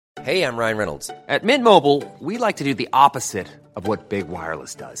Hey, I'm Ryan Reynolds. At Mint Mobile, we like to do the opposite of what Big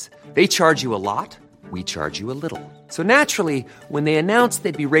Wireless does. They charge you a lot, we charge you a little. So naturally, when they announced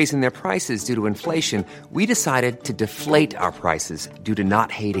they'd be raising their prices due to inflation, we decided to deflate our prices due to not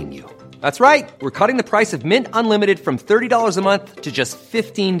hating you. That's right. We're cutting the price of Mint Unlimited from $30 a month to just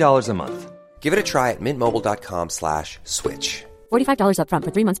 $15 a month. Give it a try at mintmobile.com/switch. $45 up front for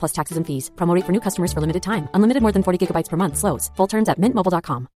 3 months plus taxes and fees. Promo rate for new customers for limited time. Unlimited more than 40 gigabytes per month. Slows full terms at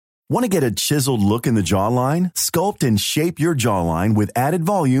mintmobile.com. Want to get a chiseled look in the jawline? Sculpt and shape your jawline with added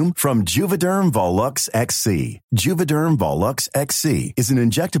volume from Juvederm Volux XC. Juvederm Volux XC is an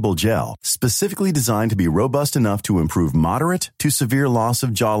injectable gel specifically designed to be robust enough to improve moderate to severe loss of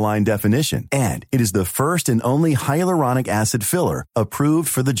jawline definition. And it is the first and only hyaluronic acid filler approved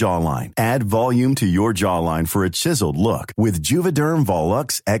for the jawline. Add volume to your jawline for a chiseled look with Juvederm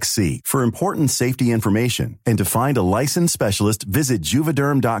Volux XC. For important safety information and to find a licensed specialist, visit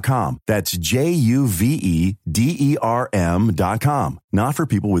juvederm.com. That's JUVEDERM.com. Not for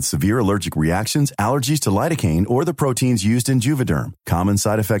people with severe allergic reactions, allergies to lidocaine, or the proteins used in Juvederm. Common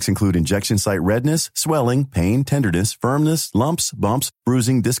side effects include injection site redness, swelling, pain, tenderness, firmness, lumps, bumps,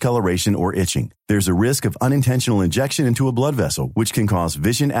 bruising, discoloration, or itching. There's a risk of unintentional injection into a blood vessel, which can cause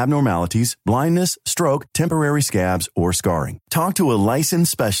vision abnormalities, blindness, stroke, temporary scabs, or scarring. Talk to a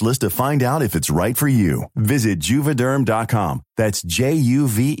licensed specialist to find out if it's right for you. Visit Juvederm.com. That's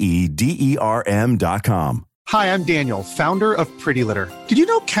JUVEDERM.com. Hi, I'm Daniel, founder of Pretty Litter. Did you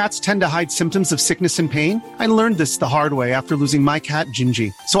know cats tend to hide symptoms of sickness and pain? I learned this the hard way after losing my cat,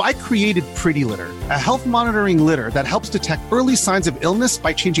 Gingy. So I created Pretty Litter, a health monitoring litter that helps detect early signs of illness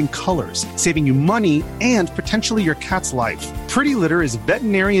by changing colors, saving you money and potentially your cat's life. Pretty Litter is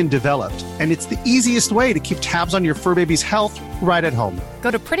veterinarian developed, and it's the easiest way to keep tabs on your fur baby's health right at home.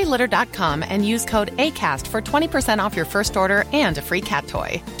 Go to prettylitter.com and use code ACAST for 20% off your first order and a free cat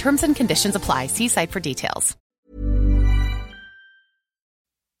toy. Terms and conditions apply. See site for details.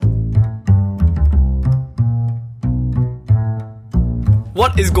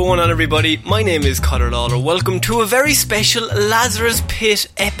 What is going on, everybody? My name is Conor Lawler. Welcome to a very special Lazarus Pit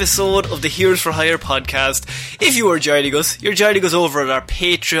episode of the Heroes for Hire podcast. If you are joining us, you're joining us over at our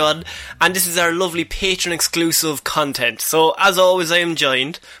Patreon, and this is our lovely Patreon exclusive content. So, as always, I am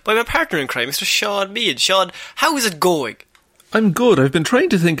joined by my partner in crime, Mr. Sean Mead. Sean, how is it going? I'm good. I've been trying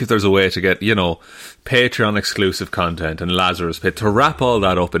to think if there's a way to get, Patreon exclusive content and Lazarus Pit to wrap all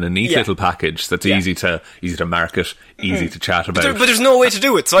that up in a neat little package that's easy to market, easy to chat about. But there's no way to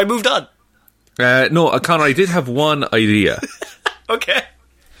do it, so I moved on. No, Conor, I did have one idea. Okay.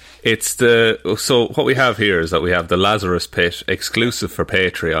 So what we have here is that we have the Lazarus Pit exclusive for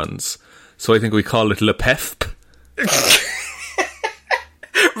Patreons. So I think we call it Le Pep.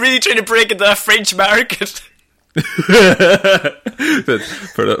 Really trying to break into that French market. For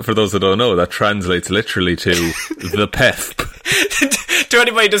those that don't know, that translates literally to the pep. To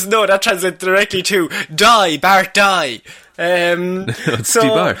anybody who doesn't know, that translates directly to die, Bart, die. It's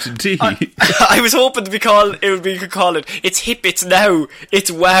Bart, D. I was hoping we could call it it's hip, it's now,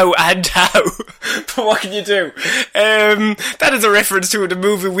 it's wow and how. But what can you do? That is a reference to the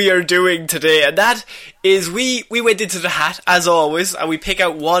movie we are doing today, and that is we went into the hat, as always, and we pick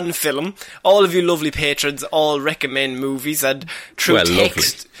out one film. All of you lovely patrons all recommend movies, and through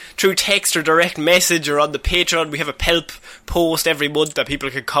text or direct message or on the Patreon, we have a Pelp post every month that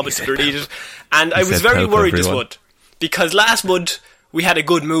people can comment if they're needed. And I was very worried this month, because last month we had a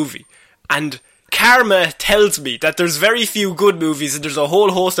good movie, and karma tells me that there's very few good movies and there's a whole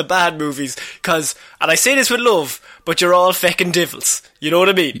host of bad movies, and I say this with love, but you're all feckin' devils. You know what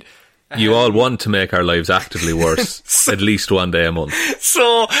I mean? You all want to make our lives actively worse, at least one day a month.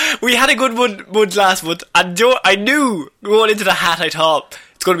 So, we had a good month last month, and I knew going into the hat, I thought,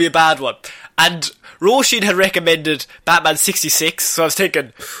 it's going to be a bad one. And Roisin had recommended Batman 66, so I was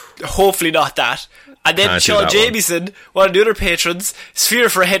thinking, hopefully not that. And then Sean Jamieson, one of the other patrons, Sphere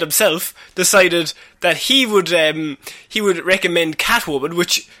for a Head himself, decided that he would recommend Catwoman,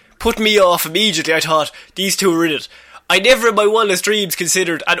 which put me off immediately. I thought, these two are in it. I never in my wildest dreams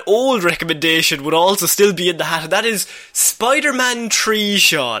considered an old recommendation would also still be in the hat, and that is Spider-Man 3,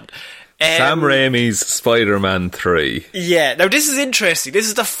 Sean. Sam Raimi's Spider-Man 3. Yeah, now this is interesting. This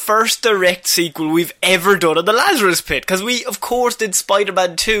is the first direct sequel we've ever done on the Lazarus Pit, because we, of course, did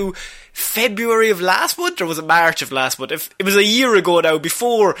Spider-Man 2 February of last month, or was it March of last month? It was a year ago now,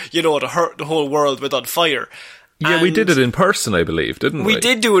 before, the whole world went on fire. Yeah, we did it in person, I believe, didn't we? We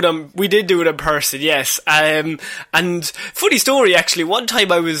did do it in person, yes. And funny story, actually, one time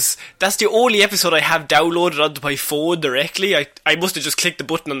that's the only episode I have downloaded onto my phone directly. I must have just clicked the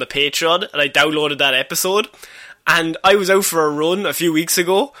button on the Patreon and I downloaded that episode. and I was out for a run a few weeks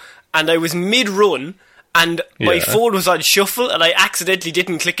ago, and I was mid-run, and my phone was on shuffle, and I accidentally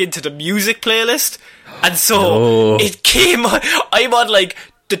didn't click into the music playlist, and so it came on. I'm on like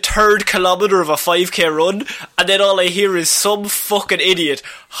the 3rd kilometre of a 5k run, and then all I hear is some fucking idiot,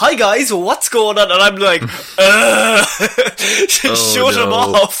 "Hi guys, what's going on?" And I'm like, shut him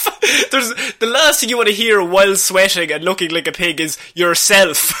off. The last thing you want to hear while sweating and looking like a pig is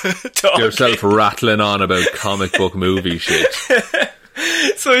yourself talking. Yourself rattling on about comic book movie shit.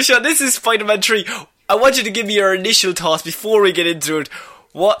 So Sean, this is Spider-Man 3. I want you to give me your initial thoughts before we get into it.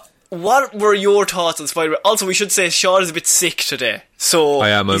 What were your thoughts on Spider-Man? Also, we should say Sean is a bit sick today. So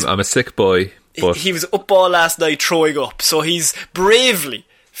I'm a sick boy. But he was up all last night throwing up. So he's bravely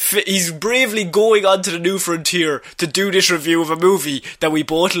going onto the new frontier to do this review of a movie that we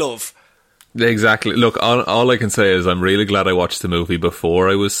both love. Exactly. Look, all I can say is I'm really glad I watched the movie before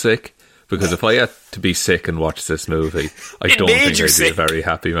I was sick. Because if I had to be sick and watch this movie, I don't think I'd be a very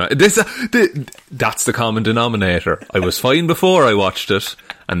happy man. That's the common denominator. I was fine before I watched it,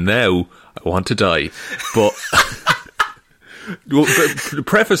 and now I want to die. But the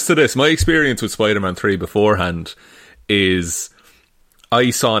preface to this, my experience with Spider-Man 3 beforehand is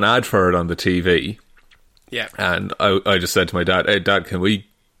I saw an ad for it on the TV. Yeah. And I just said to my dad, "Hey, Dad, can we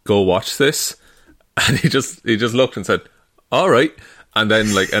go watch this?" And he just looked and said, "All right." And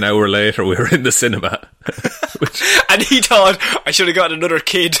then, like, an hour later, we were in the cinema. And he thought, I should have got another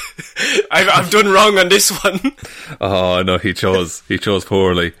kid. I've done wrong on this one. Oh, no, he chose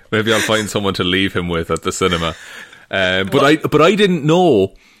poorly. Maybe I'll find someone to leave him with at the cinema. But I didn't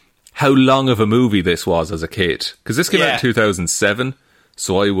know how long of a movie this was as a kid. Because this came out in 2007,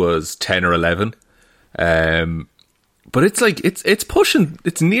 so I was 10 or 11. But it's like,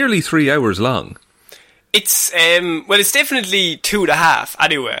 it's nearly 3 hours long. It's it's definitely 2.5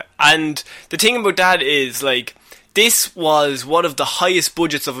 anyway. And the thing about that is, like, this was one of the highest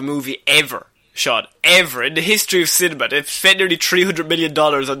budgets of a movie ever shot, ever, in the history of cinema. They've spent nearly $300 million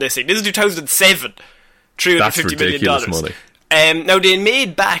on this thing. This is 2007. $350 million. That's ridiculous money. Now, they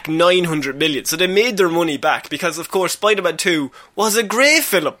made back $900 million, so they made their money back, because, of course, Spider-Man 2 was a great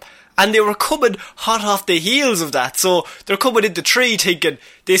film. And they were coming hot off the heels of that. So they're coming into 3 thinking,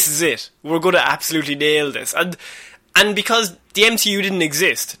 this is it. We're going to absolutely nail this. And because the MCU didn't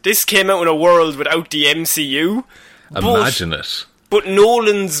exist, this came out in a world without the MCU. Imagine it. But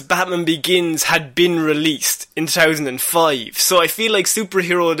Nolan's Batman Begins had been released in 2005. So I feel like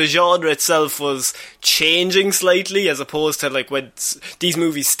superhero, the genre itself, was changing slightly as opposed to like when these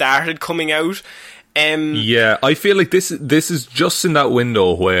movies started coming out. Yeah, I feel like this is just in that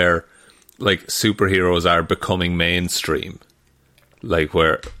window where like superheroes are becoming mainstream. Like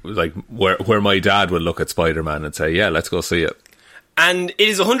where my dad would look at Spider-Man and say, "Yeah, let's go see it." And it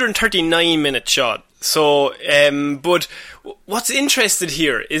is 139-minute shot. So, but what's interesting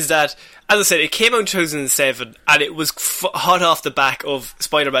here is that, as I said, it came out in 2007 and it was hot off the back of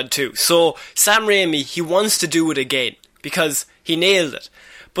Spider-Man 2. So Sam Raimi, he wants to do it again because he nailed it.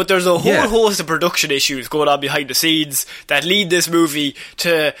 But there's a whole host of production issues going on behind the scenes that lead this movie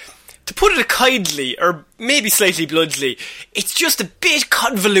to put it kindly, or maybe slightly bluntly, it's just a bit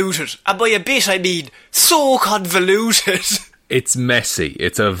convoluted. And by a bit, I mean so convoluted. It's messy.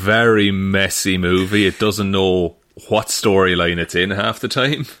 It's a very messy movie. It doesn't know what storyline it's in half the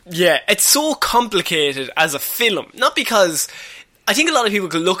time. Yeah, it's so complicated as a film. Not because... I think a lot of people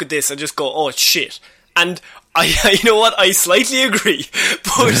could look at this and just go, oh, it's shit. And... you know what? I slightly agree,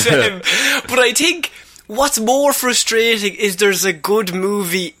 but I think what's more frustrating is there's a good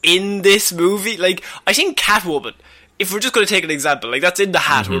movie in this movie. Like, I think Catwoman, if we're just going to take an example, like that's in the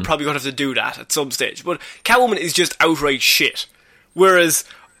hat, we're probably going to have to do that at some stage, but Catwoman is just outright shit. Whereas,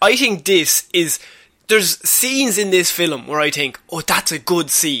 I think there's scenes in this film where I think, oh, that's a good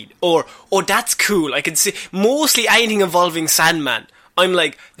scene, or, oh, that's cool. I can see, mostly anything involving Sandman, I'm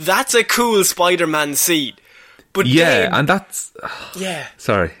like, that's a cool Spider-Man scene. But and that's...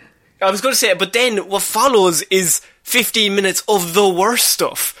 Sorry. I was going to say it, but then what follows is 15 minutes of the worst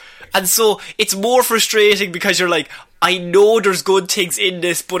stuff. And so it's more frustrating because you're like, I know there's good things in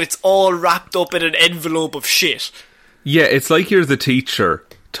this, but it's all wrapped up in an envelope of shit. Yeah, it's like you're the teacher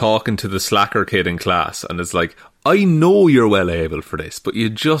talking to the slacker kid in class, and it's like, I know you're well able for this, but you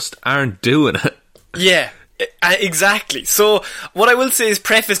just aren't doing it. Yeah. Exactly. So what I will say is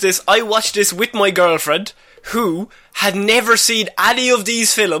preface this, I watched this with my girlfriend, who had never seen any of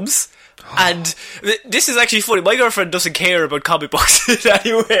these films, and this is actually funny. My girlfriend doesn't care about comic books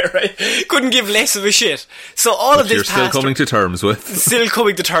anyway, right? Couldn't give less of a shit. So all of this you're still coming to terms with. Still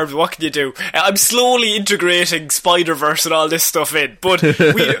coming to terms. What can you do? I'm slowly integrating Spider-Verse and all this stuff in, but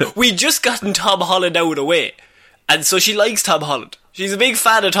we just gotten Tom Holland out of the way. And so she likes Tom Holland. She's a big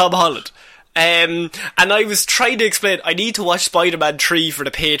fan of Tom Holland. And I was trying to explain, I need to watch Spider-Man 3 for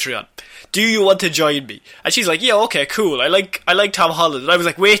the Patreon. Do you want to join me? And she's like, yeah, okay, cool. I like Tom Holland. And I was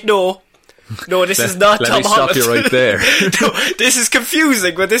like, wait, no, this is not Tom Holland. Let me stop you right there. No, this is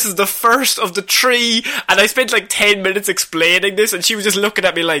confusing, but this is the first of the 3. And I spent like 10 minutes explaining this, and she was just looking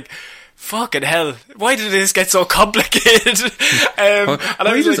at me like, fucking hell, why did this get so complicated?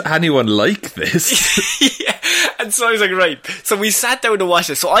 Why does anyone like this? Yeah. And so I was like, right. So we sat down to watch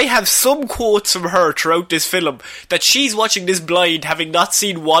this. So I have some quotes from her throughout this film that she's watching this blind, having not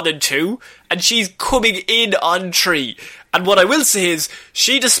seen 1 and 2, and she's coming in on 3. And what I will say is,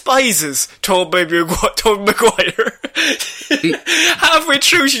 she despises Tobey Maguire. Halfway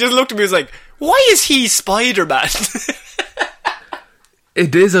through, she just looked at me and was like, why is he Spider-Man?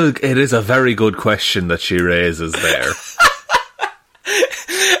 It is a very good question that she raises there.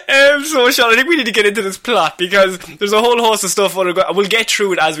 So Sean, I think we need to get into this plot, because there's a whole host of stuff. We'll get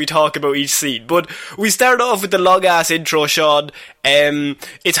through it as we talk about each scene. But we start off with the long ass intro, Sean.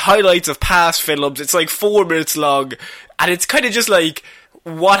 It's highlights of past films. It's like 4 minutes long, and it's kind of just like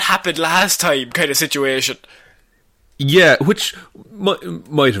what happened last time kind of situation. Yeah, which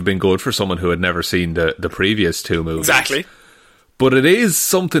might have been good for someone who had never seen the previous 2 movies. Exactly. But it is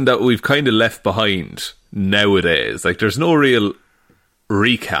something that we've kind of left behind nowadays. Like, there's no real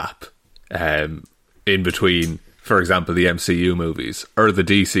recap in between, for example, the MCU movies or the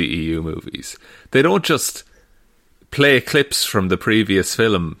DCEU movies. They don't just play clips from the previous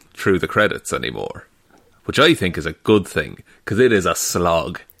film through the credits anymore, which I think is a good thing, because it is a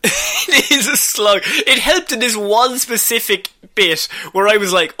slog. It is a slug. It helped in this one specific bit where I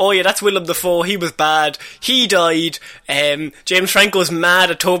was like, oh yeah, that's Willem Dafoe, he was bad, he died, James Franco's mad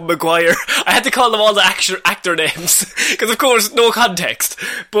at Tobey Maguire. I had to call them all the actor names, because of course, no context.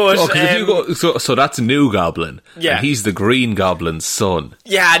 But so that's New Goblin, yeah, and he's the Green Goblin's son.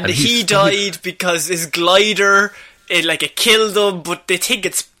 Yeah, and he died because his glider, it killed him, but they think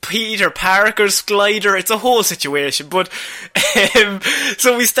it's Peter Parker's glider. It's a whole situation. But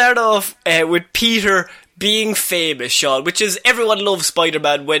so we start off with Peter being famous, Sean, which is, everyone loves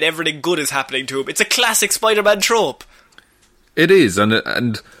Spider-Man when everything good is happening to him. It's a classic Spider-Man trope. It is,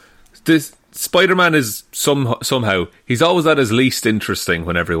 and this Spider-Man is somehow, he's always at his least interesting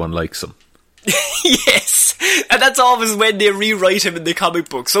when everyone likes him. Yes, and that's always when they rewrite him in the comic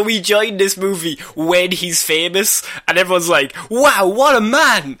book. So we join this movie when he's famous, and everyone's like, wow, what a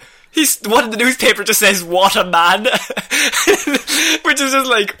man. One of the newspaper just says, what a man. Which is just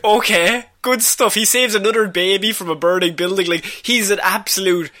like, okay, good stuff. He saves another baby from a burning building. Like, he's an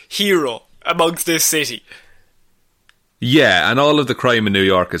absolute hero amongst this city. Yeah, and all of the crime in New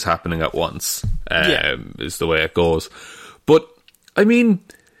York is happening at once, is the way it goes. But, I mean,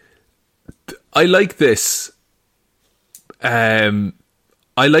 I like this. I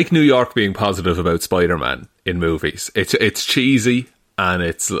like New York being positive about Spider-Man in movies. It's cheesy, and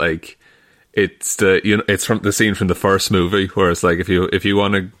it's like, it's from the scene from the first movie where it's like, if you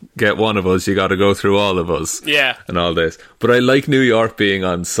want to get one of us, you got to go through all of us. Yeah, and all this. But I like New York being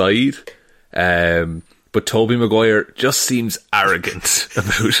on side. But Tobey Maguire just seems arrogant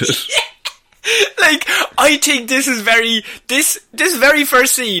about it. Yeah. Like, I think this very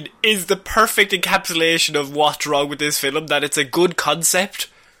first scene is the perfect encapsulation of what's wrong with this film, that it's a good concept,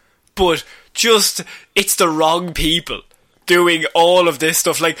 but just, it's the wrong people doing all of this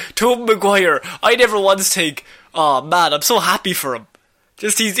stuff. Like, Tobey Maguire, I never once think, oh man, I'm so happy for him.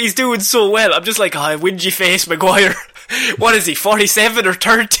 Just, he's doing so well. I'm just like, oh, whingy face Maguire. What is he, 47 or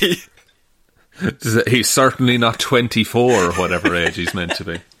 30? He's certainly not 24 or whatever age he's meant to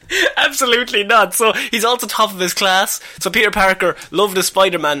be. Absolutely not. So he's also top of his class. So Peter Parker, loved as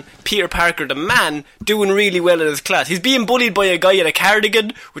Spider-Man, Peter Parker the man, doing really well in his class. He's being bullied by a guy in a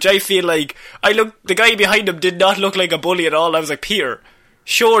cardigan, which I feel like, the guy behind him did not look like a bully at all. I was like, Peter,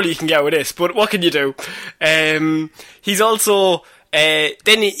 surely you can get with this, but what can you do? He's also,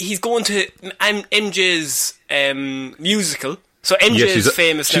 then he's going to MJ's musical. So MJ is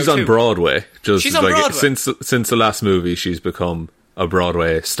famous now too. She's on Broadway. She's on Broadway. Since the last movie, she's become a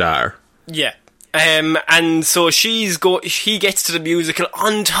Broadway star. Yeah. And so he gets to the musical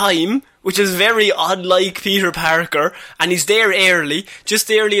on time, which is very unlike Peter Parker, and he's there early,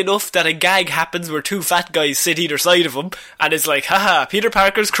 just early enough that a gag happens where 2 fat guys sit either side of him, and it's like, haha, Peter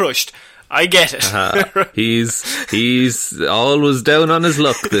Parker's crushed. I get it. He's always down on his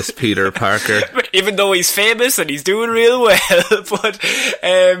luck, this Peter Parker. Even though he's famous and he's doing real well. But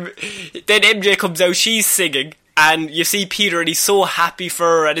then MJ comes out, she's singing, and you see Peter and he's so happy for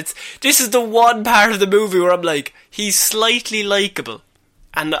her, and this is the one part of the movie where I'm like, he's slightly likeable.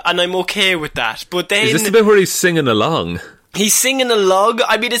 and I'm okay with that. But then... Is this the bit where he's singing along? He's singing along.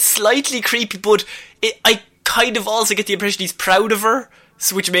 I mean, it's slightly creepy, but I kind of also get the impression he's proud of her,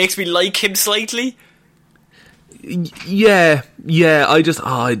 which makes me like him slightly. Yeah. I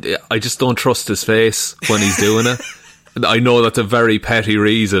just don't trust his face when he's doing it. I know that's a very petty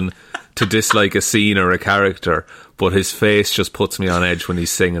reason to dislike a scene or a character, but his face just puts me on edge when he's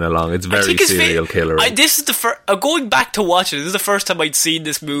singing along. It's very serial killer. This is the first. Going back to watch it, this is the first time I'd seen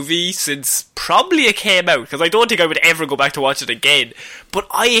this movie since probably it came out, because I don't think I would ever go back to watch it again. But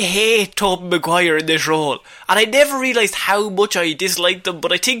I hate Tobey Maguire in this role, and I never realised how much I disliked him.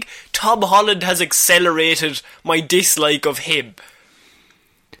 But I think Tom Holland has accelerated my dislike of him.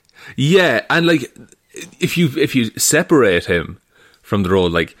 Yeah, and like if you separate him from the role,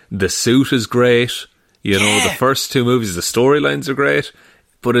 like the suit is great. You know, the first two movies, the storylines are great,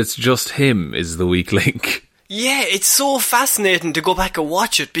 but it's just him is the weak link. Yeah, it's so fascinating to go back and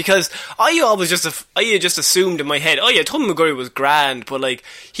watch it, because I just assumed in my head, oh yeah, Tom Maguire was grand, but like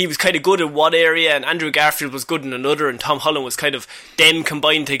he was kind of good in one area and Andrew Garfield was good in another, and Tom Holland was kind of them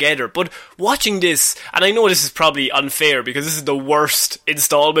combined together. But watching this, and I know this is probably unfair because this is the worst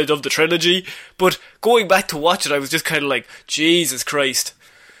installment of the trilogy, but going back to watch it, I was just kind of like, Jesus Christ.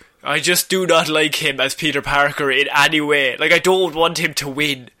 I just do not like him as Peter Parker in any way. Like, I don't want him to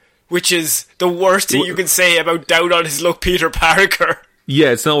win, which is the worst thing you can say about down on his luck Peter Parker. Yeah,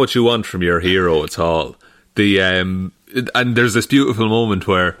 it's not what you want from your hero at all. And there's this beautiful moment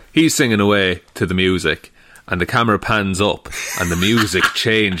where he's singing away to the music, and the camera pans up, and the music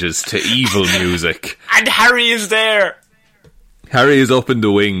changes to evil music. And Harry is there. Harry is up in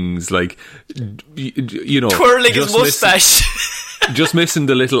the wings, like, you know, twirling his moustache. Just missing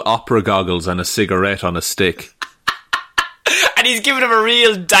the little opera goggles and a cigarette on a stick. And he's giving him a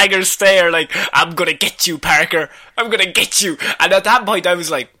real dagger stare, like, I'm gonna get you, Parker. I'm gonna get you. And at that point I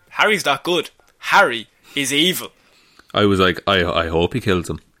was like, Harry's not good. Harry is evil. I was like, I hope he kills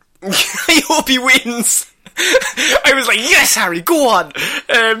him. I hope he wins. I was like, yes, Harry, go on.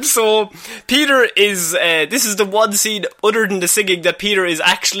 So Peter is this is the one scene other than the singing that Peter is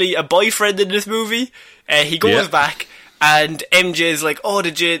actually a boyfriend in this movie. He goes back, and MJ is like, oh,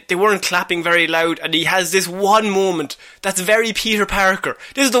 they weren't clapping very loud, and he has this one moment that's very Peter Parker.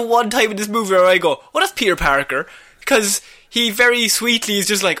 This is the one time in this movie where I go, oh, that's Peter Parker, because he very sweetly is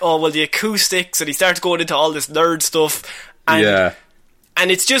just like, oh, well, the acoustics, and he starts going into all this nerd stuff, and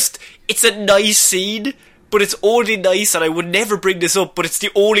it's a nice scene, but it's only nice, and I would never bring this up, but it's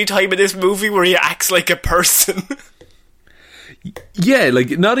the only time in this movie where he acts like a person. Yeah, like,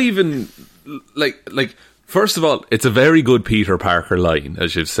 not even, like, first of all, it's a very good Peter Parker line,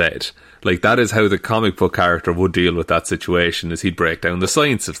 as you've said. Like, that is how the comic book character would deal with that situation, is he'd break down the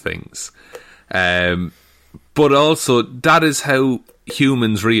science of things. But also, that is how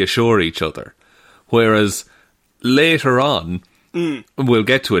humans reassure each other. Whereas, later on, we'll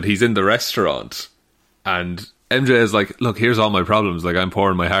get to it, he's in the restaurant, and MJ is like, look, here's all my problems, like, I'm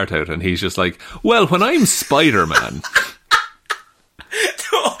pouring my heart out, and he's just like, well, when I'm Spider-Man...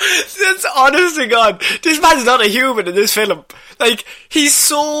 That's honest to God, this man's not a human in this film. Like, he's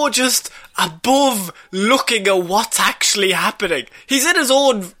so just above looking at what's actually happening. He's in his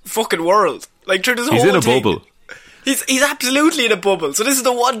own fucking world. Like, through this whole thing. He's in a bubble. He's absolutely in a bubble. So this is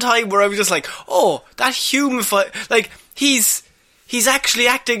the one time where I was just like, oh, that human like, he's actually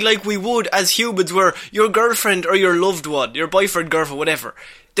acting like we would as humans, where your girlfriend or your loved one, your boyfriend, girlfriend, whatever,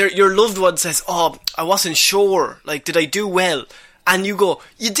 your loved one says, oh, I wasn't sure, like, did I do well? And you go,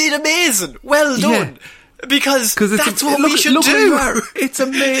 you did amazing, well done. Yeah. Because that's what we should do. It's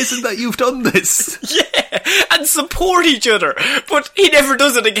amazing that you've done this. Yeah, and support each other. But he never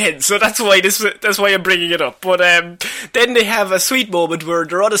does it again, so that's why I'm bringing it up. But then they have a sweet moment where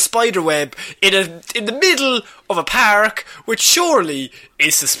they're on a spider web in the middle of a park, which surely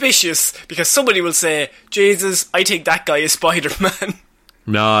is suspicious, because somebody will say, Jesus, I think that guy is Spider-Man.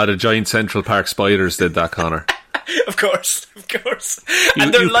 Nah, the giant Central Park spiders did that, Connor. Of course.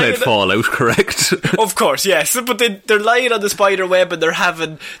 And you played Fallout, correct? Of course, yes. But they're lying on the spider web and they're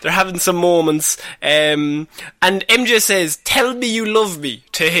having some moments. And MJ says, "Tell me you love me,"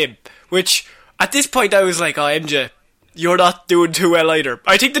 to him. Which, at this point, I was like, oh, MJ, you're not doing too well either.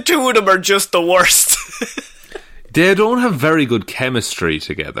 I think the two of them are just the worst. They don't have very good chemistry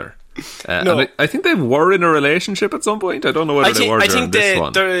together. No. I think they were in a relationship at some point. I don't know whether they were during this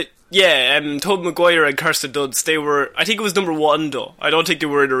one. Yeah, Tobey Maguire and Kirsten Dunst, they were, I think it was number one though. I don't think they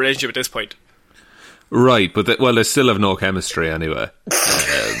were in a relationship at this point. Right, but they still have no chemistry anyway.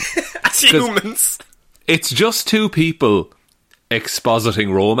 As humans. It's just two people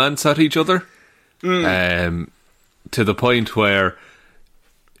expositing romance at each other. To the point where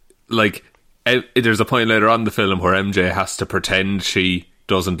like, there's a point later on in the film where MJ has to pretend she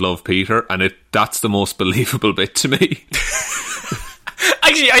doesn't love Peter, and that's the most believable bit to me.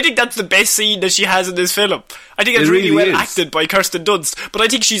 Actually, I think that's the best scene that she has in this film. I think it's really well acted by Kirsten Dunst, but I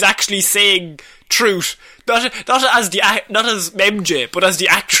think she's actually saying truth, not as MJ, but as the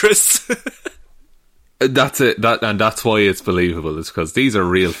actress. That's it, and that's why it's believable. Is because these are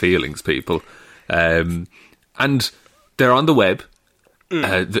real feelings, people, and they're on the web,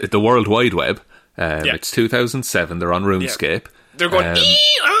 the World Wide Web. It's 2007. They're on RuneScape. They're going.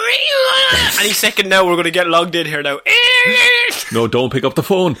 Any second now, we're going to get logged in here now. No, don't pick up the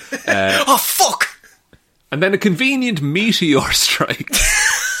phone. Oh, fuck! And then a convenient meteor strikes.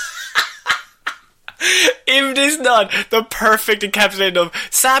 If it is not the perfect encapsulation of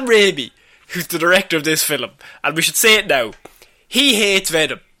Sam Raimi, who's the director of this film, and we should say it now, he hates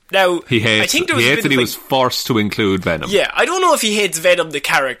Venom. Now, he hates that he was forced to include Venom. Yeah, I don't know if he hates Venom, the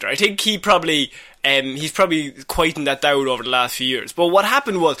character. I think he's probably quieting that down over the last few years. But what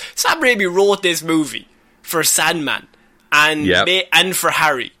happened was, Sam Raimi wrote this movie for Sandman and for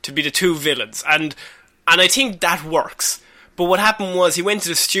Harry to be the two villains, and I think that works. But what happened was, he went to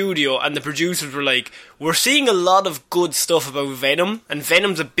the studio and the producers were like, we're seeing a lot of good stuff about Venom, and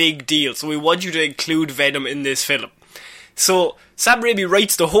Venom's a big deal, so we want you to include Venom in this film. So Sam Raimi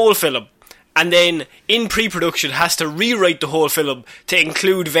writes the whole film, and then in pre-production has to rewrite the whole film to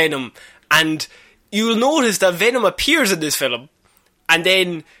include Venom, and you'll notice that Venom appears in this film, and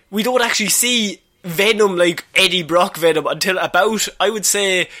then we don't actually see Venom like Eddie Brock Venom until about, I would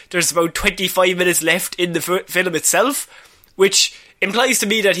say, there's about 25 minutes left in the film itself, which implies to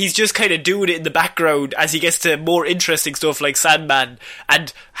me that he's just kind of doing it in the background as he gets to more interesting stuff like Sandman,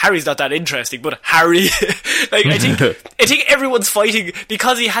 and Harry's not that interesting, but Harry, like, I think everyone's fighting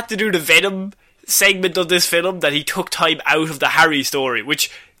because he had to do the Venom segment of this film, that he took time out of the Harry story, which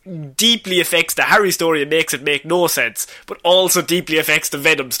deeply affects the Harry story and makes it make no sense, but also deeply affects the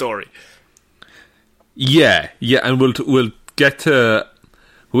Venom story. Yeah, and we'll get to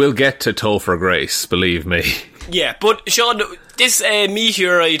Topher Grace, believe me. Yeah, but Sean, this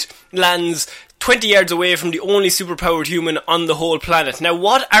meteorite lands 20 yards away from the only superpowered human on the whole planet. Now,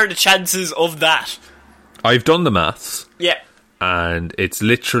 what are the chances of that? I've done the maths. Yeah. And it's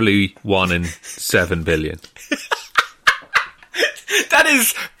literally 1 in 7 billion. That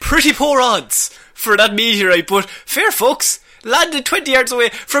is pretty poor odds for that meteorite, but fair fucks, landed 20 yards away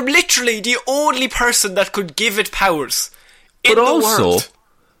from literally the only person that could give it powers in the world.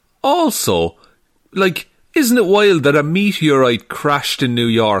 Also, like, isn't it wild that a meteorite crashed in New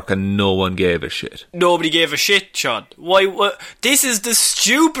York and no one gave a shit? Nobody gave a shit, Sean. Why? This is the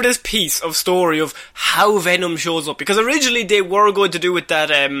stupidest piece of story of how Venom shows up. Because originally they were going to do with that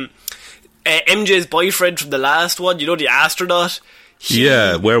MJ's boyfriend from the last one, you know, the astronaut.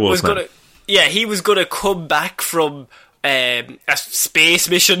 Werewolf Man. He was going to come back from a space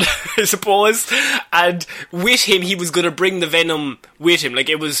mission, I suppose, and with him he was going to bring the Venom with him. Like,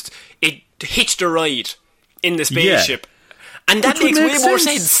 it hitched a ride in the spaceship, and that makes way more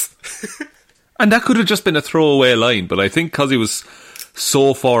sense. And that could have just been a throwaway line, but I think because he was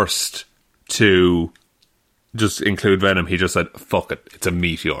so forced to just include Venom, he just said, fuck it, it's a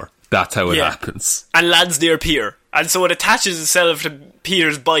meteor. That's how it happens. And lands near Peter, and so it attaches itself to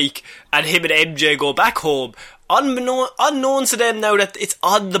Peter's bike, and him and MJ go back home, unknown to them now that it's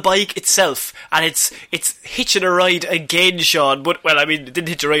on the bike itself, and it's hitching a ride again, Sean. But, well, I mean, it didn't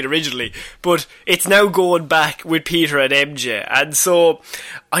hitch a ride originally, but it's now going back with Peter and MJ, and so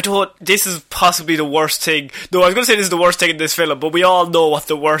this is possibly the worst thing. No, I was going to say this is the worst thing in this film, but we all know what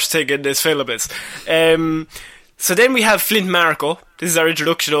the worst thing in this film is. So then we have Flint Marko. This is our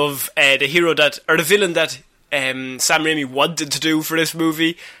introduction of the villain that Sam Raimi wanted to do for this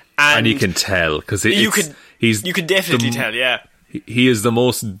movie. And you can tell, because you can definitely tell, yeah. He is the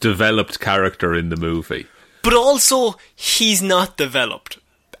most developed character in the movie. But also, he's not developed.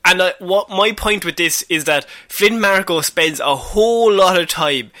 And what my point with this is that Flint Marko spends a whole lot of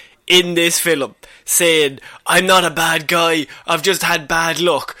time in this film saying, I'm not a bad guy, I've just had bad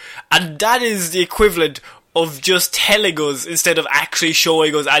luck. And that is the equivalent of just telling us instead of actually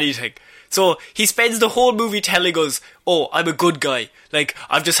showing us anything. So he spends the whole movie telling us, oh, I'm a good guy, like,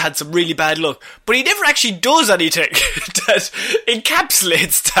 I've just had some really bad luck. But he never actually does anything that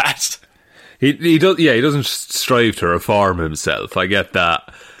encapsulates that. He doesn't strive to reform himself, I get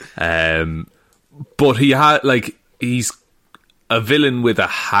that. But he's a villain with a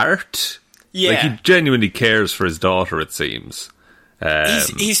heart. Yeah. Like, he genuinely cares for his daughter, it seems. It's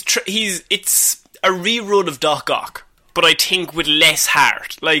a rerun of Doc Ock. but I think with less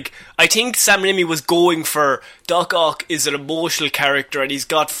heart. Like, I think Sam Raimi was going for Doc Ock is an emotional character and he's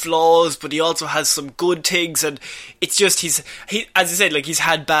got flaws, but he also has some good things, and it's just he as I said, like, he's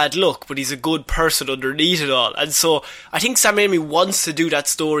had bad luck, but he's a good person underneath it all. And so I think Sam Raimi wants to do that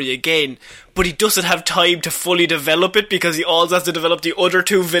story again, but he doesn't have time to fully develop it because he also has to develop the other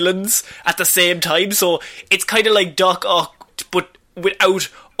two villains at the same time. So it's kind of like Doc Ock, but without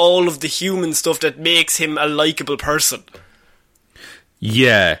all of the human stuff that makes him a likeable person.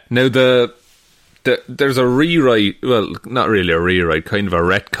 Yeah. Now there's a rewrite, well, not really a rewrite, kind of a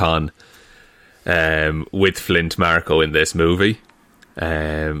retcon with Flint Marko in this movie.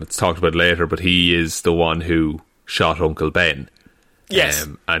 It's talked about later, but he is the one who shot Uncle Ben. Yes.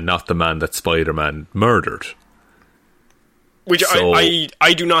 And not the man that Spider-Man murdered. Which so,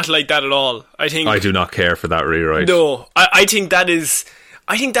 I do not like that at all. I do not care for that rewrite. No, I think that's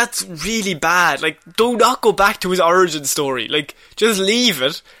really bad. Like, do not go back to his origin story. Like, just leave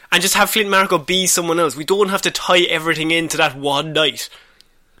it and just have Flint Marko be someone else. We don't have to tie everything into that one night.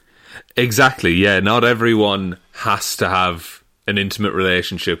 Exactly, yeah. Not everyone has to have an intimate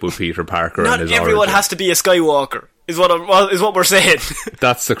relationship with Peter Parker and his origin. Not everyone has to be a Skywalker, is what we're saying.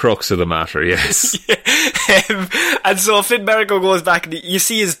 That's the crux of the matter, yes. Yeah. And so Flint Marko goes back and you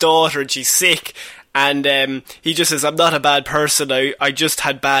see his daughter and she's sick. And he just says, I'm not a bad person, I just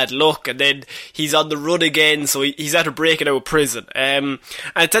had bad luck. And then he's on the run again, so he's after breaking out of prison. And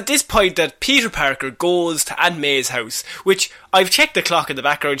it's at this point that Peter Parker goes to Aunt May's house, which I've checked the clock in the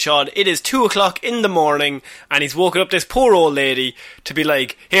background, Sean. It is 2 o'clock in the morning, and he's woken up this poor old lady to be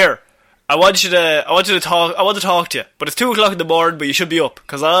like, here, I want to talk to you, but it's 2 o'clock in the morning, but you should be up,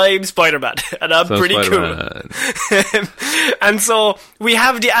 because I'm Spider-Man, and I'm pretty Spider-Man. Cool. And so, we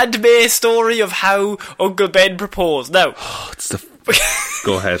have the Aunt May story of how Uncle Ben proposed. Now,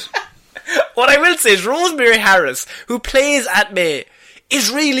 go ahead. What I will say is Rosemary Harris, who plays Aunt May,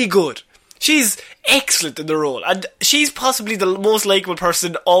 is really good. She's excellent in the role, and she's possibly the most likeable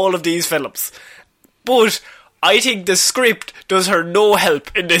person in all of these films. But I think the script does her no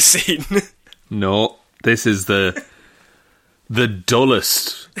help in this scene. No, this is the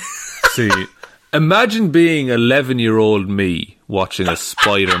dullest scene. Imagine being 11-year-old me watching a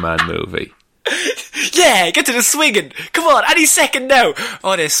Spider-Man movie. Yeah, get to the swinging. Come on, any second now.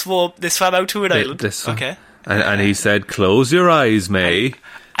 Oh, they swam out to an island. Okay. And he said, close your eyes, May.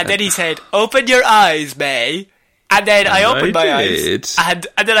 And then he said, open your eyes, May. And then I opened my eyes. And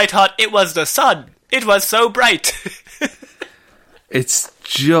then I thought it was the sun. It was so bright. It's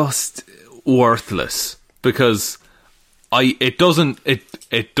just worthless because it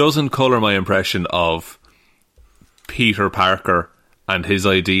doesn't colour my impression of Peter Parker and his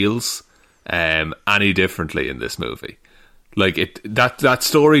ideals any differently in this movie. Like that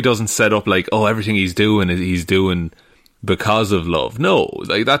story doesn't set up like, oh, everything he's doing because of love. No,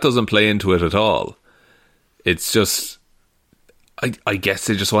 like that doesn't play into it at all. It's just I guess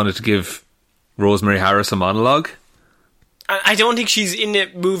they just wanted to give Rosemary Harris a monologue. I don't think she's in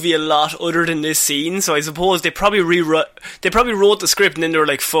the movie a lot other than this scene, so I suppose they probably wrote the script and then they were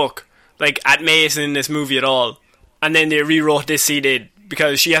like, fuck, like Aunt May isn't in this movie at all, and then they rewrote this scene in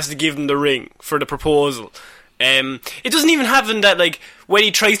because she has to give him the ring for the proposal. It doesn't even happen that like when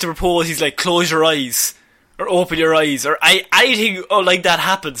he tries to propose he's like, close your eyes or open your eyes or anything like that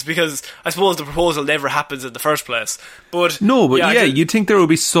happens, because I suppose the proposal never happens in the first place. But you'd think there would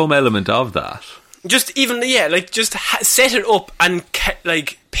be some element of that. Just even, just set it up and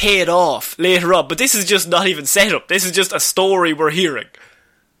like pay it off later on. But this is just not even set up. This is just a story we're hearing.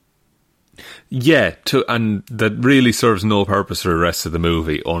 Yeah, and that really serves no purpose for the rest of the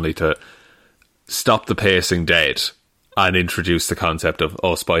movie, only to stop the pacing dead and introduce the concept of,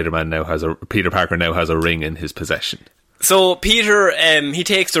 Peter Parker now has a ring in his possession. So Peter, he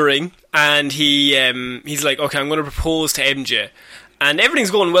takes the ring and he's like, okay, I'm going to propose to MJ. And everything's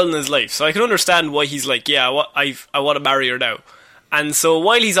going well in his life, so I can understand why he's like, yeah, I want to marry her now. And so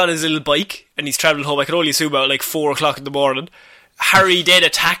while he's on his little bike and he's travelling home, I can only assume about like 4 o'clock in the morning, Harry then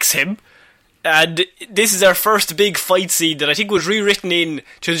attacks him. And this is our first big fight scene that I think was rewritten in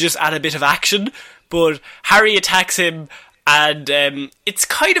to just add a bit of action. But Harry attacks him, and it's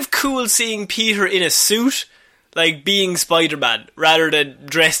kind of cool seeing Peter in a suit, like being Spider-Man, rather than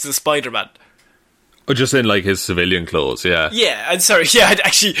dressed as Spider-Man. Oh, just in like his civilian clothes, yeah. Yeah, I'm sorry, yeah,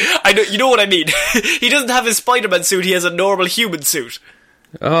 actually, I know, you know what I mean. He doesn't have his Spider-Man suit, he has a normal human suit.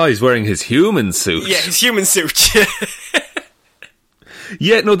 Oh, he's wearing his human suit. Yeah, his human suit.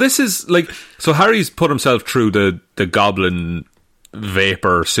 Yeah, no, this is like, so Harry's put himself through the Goblin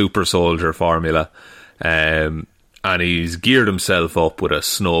Vapor Super Soldier formula, and he's geared himself up with a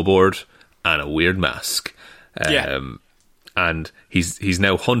snowboard and a weird mask. and he's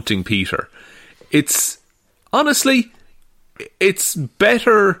now hunting Peter. It's honestly, it's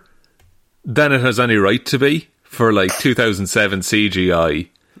better than it has any right to be for like 2007 CGI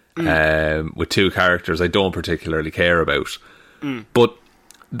with two characters I don't particularly care about. But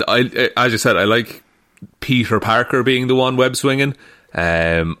as you said, I like Peter Parker being the one web swinging.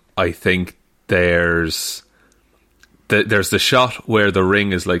 I think there's the shot where the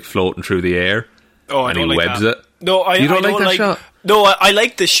ring is like floating through the air, and he webs it. No, you don't like that shot. No, I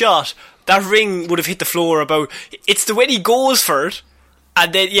like the shot. That ring would have hit the floor about. It's the way he goes for it,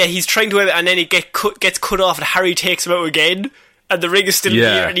 and then he's trying to, and then it gets cut off, and Harry takes him out again, and the ring is still in the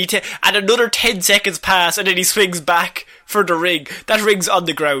air, and another 10 seconds pass, and then he swings back for the ring. That ring's on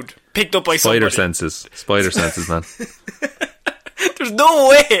the ground, picked up by Spider somebody. Spider senses, man. There's no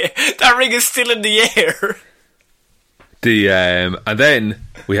way that ring is still in the air. And then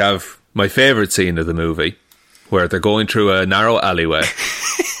we have my favourite scene of the movie, where they're going through a narrow alleyway,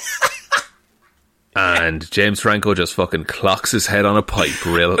 and James Franco just fucking clocks his head on a pipe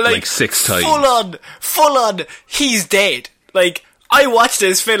like 6 times. Full on, he's dead. Like, I watched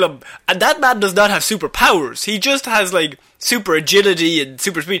this film, and that man does not have superpowers. He just has, like, super agility and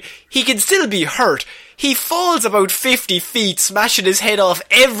super speed. He can still be hurt. He falls about 50 feet, smashing his head off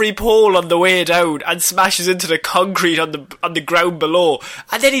every pole on the way down, and smashes into the concrete on the ground below.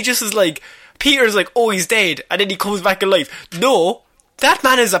 And then he just is like, Peter's like, oh, he's dead, and then he comes back alive. No, that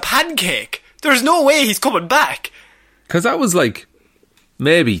man is a pancake. There's no way he's coming back. Because that was like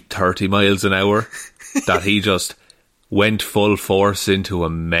maybe 30 miles an hour that he just went full force into a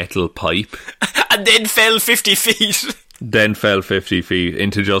metal pipe. And then fell 50 feet. Then fell 50 feet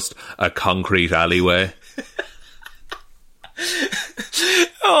into just a concrete alleyway.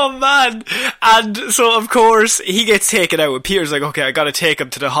 Oh man. And so of course he gets taken out, and Peter's like, okay, I gotta take him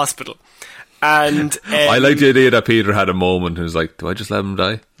to the hospital. And I like the idea that Peter had a moment and was like, do I just let him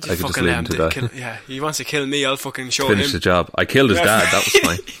die? I could just leave him to die. He wants to kill me, I'll fucking show Finish him. the job. I killed his dad, that was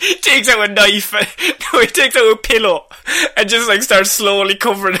fine. He takes out a knife. No, he takes out a pillow and just like starts slowly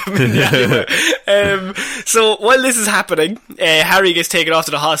covering him in the alleyway. So while this is happening, Harry gets taken off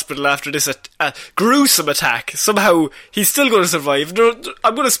to the hospital after this gruesome attack. Somehow he's still going to survive.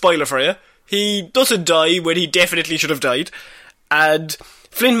 I'm going to spoil it for you. He doesn't die when he definitely should have died. And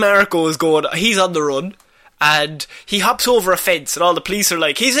Flynn Marco is going, he's on the run, and he hops over a fence, and all the police are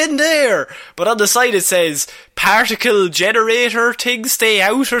like, he's in there! But on the side it says, particle generator thing, stay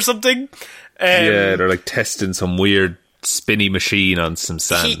out, or something. They're like testing some weird spinny machine on some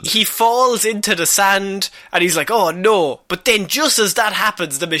sand. He falls into the sand, and he's like, oh no. But then just as that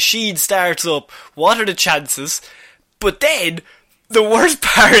happens, the machine starts up. What are the chances? But then the worst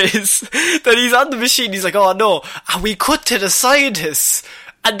part is that he's on the machine, he's like, oh no, and we cut to the scientists,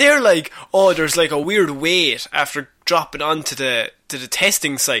 and they're like, oh, there's like a weird weight after dropping onto the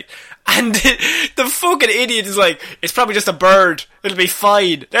testing site, and the fucking idiot is like, it's probably just a bird, it'll be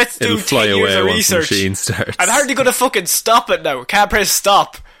fine, let's do 10 years of research. I'm hardly gonna fucking stop it now, can't press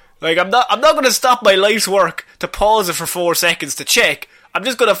stop. Like, I'm not gonna stop my life's work to pause it for 4 seconds to check, I'm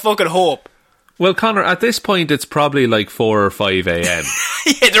just gonna fucking hope. Well, Connor, at this point, it's probably like 4 or 5 a.m.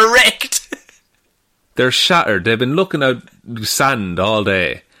 Yeah, they're wrecked. They're shattered. They've been looking at sand all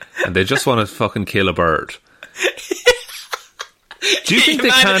day, and they just want to fucking kill a bird. Do you think they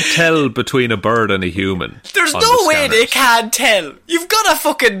can't tell between a bird and a human? There's no way they can't tell. You've got a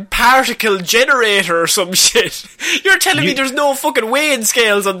fucking particle generator or some shit. You're telling me there's no fucking weighing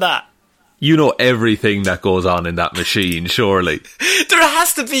scales on that? You know everything that goes on in that machine, surely. There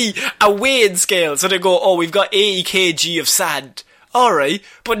has to be a weighing scale. So they go, oh, we've got 80 kg of sand. Alright,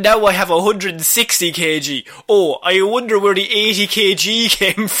 but now I have 160 kg. Oh, I wonder where the 80 kg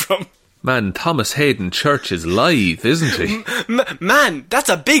came from. Man, Thomas Hayden Church is live, isn't he? Man, that's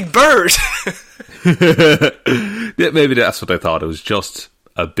a big bird. Yeah, maybe that's what I thought. It was just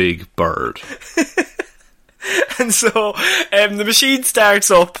a big bird. And so the machine starts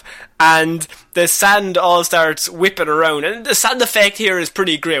up and the sand all starts whipping around, and the sand effect here is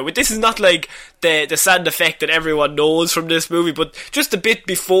pretty great. This is not like the sand effect that everyone knows from this movie, but just a bit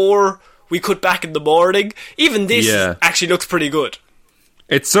before we cut back in the morning, even this actually looks pretty good.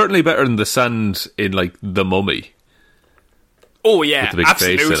 It's certainly better than the sand in like The Mummy. Oh yeah, with the big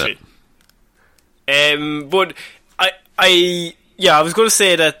absolutely. face in it. But I was going to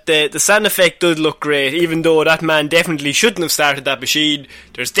say that the sand effect does look great, even though that man definitely shouldn't have started that machine.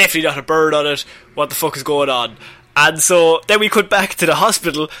 There's definitely not a bird on it. What the fuck is going on? And so then we cut back to the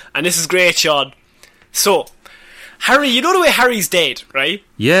hospital, and this is great, Sean. So, Harry, you know the way Harry's dead, right?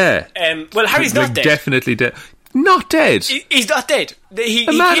 Yeah. Well, Harry's not dead. Definitely dead. Not dead. He's not dead. He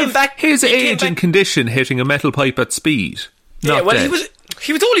man came of back. his age and condition hitting a metal pipe at speed. Not well, dead.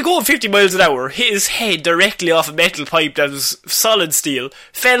 he was only going 50 miles an hour. Hit his head directly off a metal pipe that was solid steel,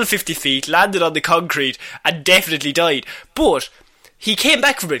 fell 50 feet, landed on the concrete, and definitely died. But he came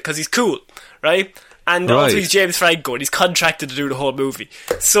back from it because he's cool, right? And also he's James Franco, and he's contracted to do the whole movie.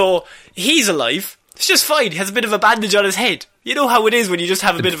 So he's alive. It's just fine. He has a bit of a bandage on his head. You know how it is when you just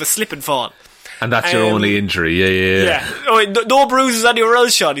have a bit of a slip and fall. And that's your only injury, yeah. Oh, no bruises anywhere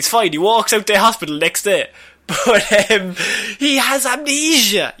else, Sean. He's fine. He walks out the hospital next day. But he has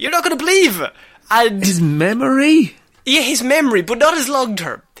amnesia. You're not going to believe it. And his memory? Yeah, his memory, but not his long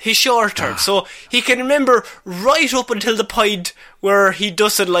term. His short term. So he can remember right up until the point where he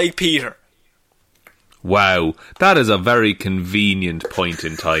doesn't like Peter. Wow, that is a very convenient point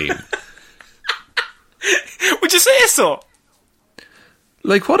in time. Would you say so?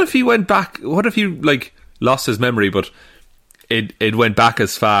 Like, what if he went back? What if he, like, lost his memory, but it went back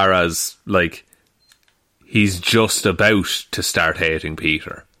as far as, like, he's just about to start hating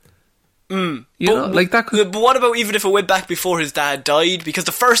Peter? You know, like that could... But what about even if it went back before his dad died? Because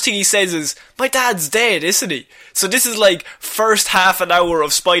the first thing he says is, my dad's dead, isn't he? So this is like first half an hour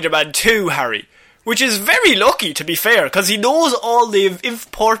of Spider-Man 2, Harry. Which is very lucky, to be fair, because he knows all the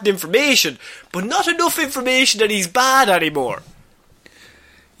important information, but not enough information that he's bad anymore.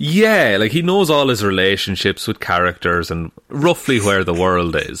 Yeah, like he knows all his relationships with characters and roughly where the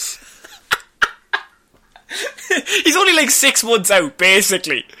world is. He's only like 6 months out,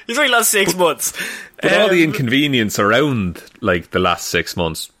 basically. He's only lost 6 months. But all the inconvenience around, like, the last 6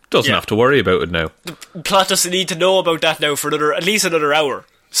 months, doesn't have to worry about it now. The plot doesn't need to know about that now for at least another hour.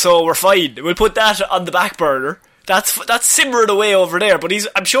 So we're fine. We'll put that on the back burner. That's simmering away over there, but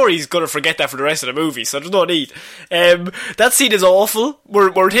I'm sure he's going to forget that for the rest of the movie, so there's no need. That scene is awful.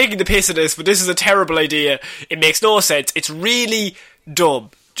 We're taking the piss of this, but this is a terrible idea. It makes no sense. It's really dumb.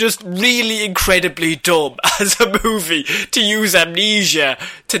 Just really incredibly dumb as a movie to use amnesia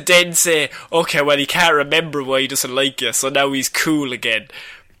to then say, okay, well, he can't remember why he doesn't like you, so now he's cool again.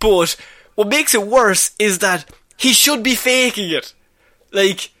 But what makes it worse is that he should be faking it.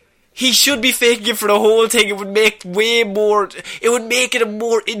 Like, he should be faking it for the whole thing. It would make it would make it a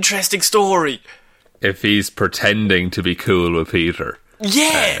more interesting story. If he's pretending to be cool with Peter.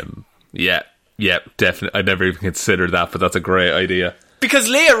 Yeah. Yeah, definitely. I'd never even considered that, but that's a great idea. Because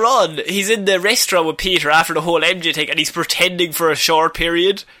later on, he's in the restaurant with Peter after the whole MJ thing, and he's pretending for a short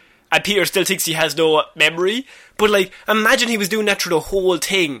period, and Peter still thinks he has no memory. But, like, imagine he was doing that through the whole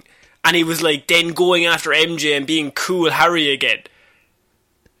thing, and he was, like, then going after MJ and being cool Harry again.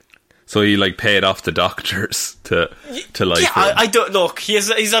 So he, like, paid off the doctors to like... Yeah, I don't... Look, he's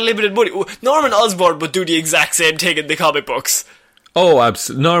unlimited money. Norman Osborn would do the exact same thing in the comic books. Oh,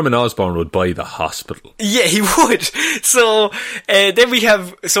 absolutely. Norman Osborn would buy the hospital. Yeah, he would. So, then we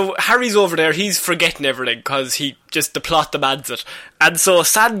have... So, Harry's over there, he's forgetting everything, because the plot demands it. And so,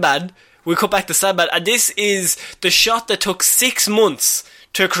 Sandman, we'll come back to Sandman, and this is the shot that took 6 months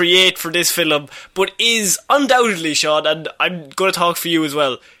to create for this film, but is undoubtedly, Sean, and I'm going to talk for you as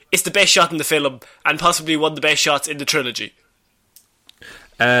well, it's the best shot in the film, and possibly one of the best shots in the trilogy.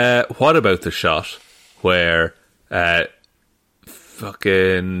 What about the shot where... I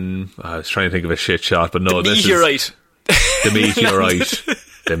was trying to think of a shit shot, but no, this is... The meteorite.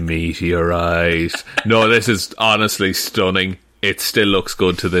 The meteorite. No, this is honestly stunning. It still looks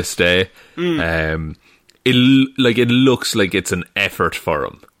good to this day. It looks like it's an effort for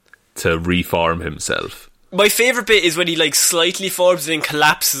him to reform himself. My favourite bit is when he, like, slightly forms and then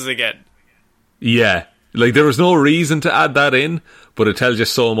collapses again. Yeah. Like, there was no reason to add that in, but it tells you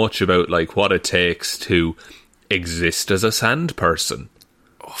so much about, like, what it takes to exist as a sand person.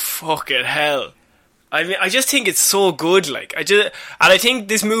 Oh, fucking hell. I mean, I just think it's so good, like, and I think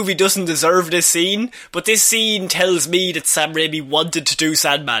this movie doesn't deserve this scene, but this scene tells me that Sam Raimi wanted to do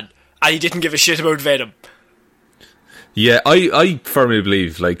Sandman, and he didn't give a shit about Venom. Yeah, I firmly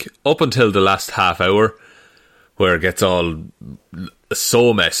believe, like, up until the last half hour, where it gets all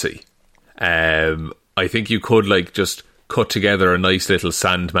so messy, I think you could, like, just cut together a nice little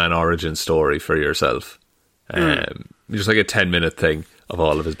Sandman origin story for yourself. Just like a 10-minute thing of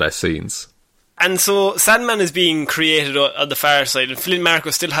all of his best scenes. And so Sandman is being created on the far side, and Flint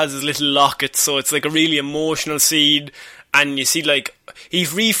Marko still has his little locket, so it's like a really emotional scene. And you see, like, he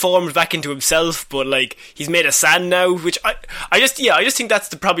reforms back into himself, but, like, he's made of sand now, which I just think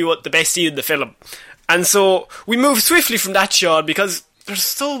that's probably the best scene in the film. And so we move swiftly from that, Sean, because there's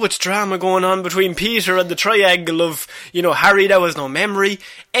so much drama going on between Peter and the triangle of, you know, Harry now has no memory.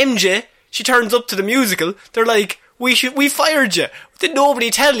 MJ, she turns up to the musical. They're like, we fired you. Did nobody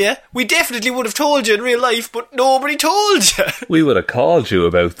tell you? We definitely would have told you in real life, but nobody told you. We would have called you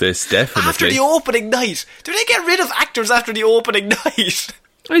about this, definitely. After the opening night. Do they get rid of actors after the opening night?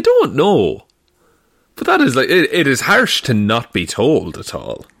 I don't know. But that is it is harsh to not be told at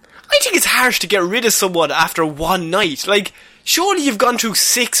all. I think it's harsh to get rid of someone after one night. Like, surely you've gone through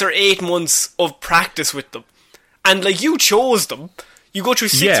 6 or 8 months of practice with them. And, like, you chose them. You go through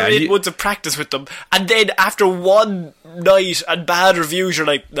 6 or 8 months of practice with them, and then after one night and bad reviews, you're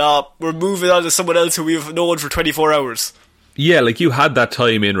like, nah, we're moving on to someone else who we've known for 24 hours. Yeah, like, you had that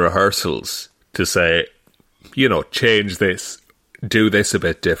time in rehearsals to say, you know, change this, do this a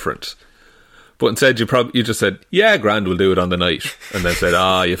bit different. But instead you just said, yeah, grand, we'll do it on the night. And then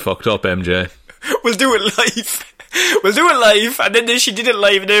said, you fucked up, MJ. We'll do it live. We'll do it live. And then she did it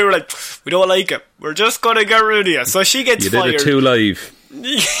live, and they were like, we don't like it. We're just going to get rid of you. So she gets fired. You did it too live.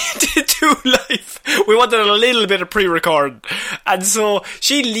 You did it too live. We wanted a little bit of pre-record. And so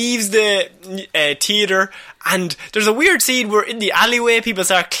she leaves the theatre, and there's a weird scene where in the alleyway people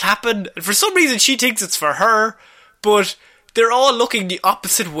start clapping. And for some reason she thinks it's for her, but they're all looking the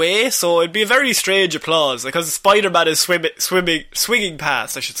opposite way, so it'd be a very strange applause, because Spider-Man is swinging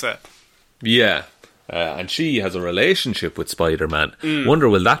past, I should say. Yeah. And she has a relationship with Spider-Man. Wonder,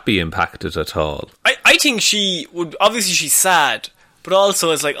 will that be impacted at all? I think she would. Obviously she's sad, but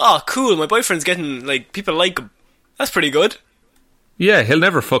also it's like, oh cool, my boyfriend's getting, like, people like him. That's pretty good. Yeah, he'll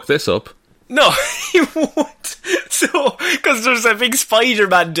never fuck this up. No, he won't. So, because there's a big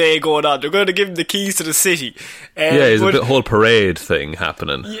Spider-Man day going on, they're going to give him the keys to the city. There's a whole parade thing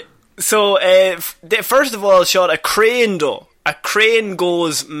happening. Yeah, so, first of all, Sean, a crane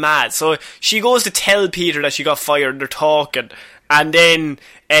goes mad. So she goes to tell Peter that she got fired, they're talking, and then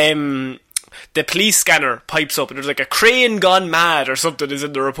the police scanner pipes up, and there's like a crane gone mad or something is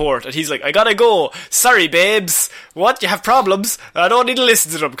in the report, and he's like, I gotta go. Sorry, babes. What? You have problems? I don't need to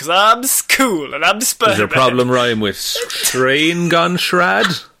listen to them, because I'm cool, and I'm Spider-Man. Does your problem rhyme with train gone shrad?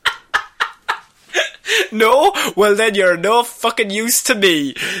 No? Well, then you're no fucking use to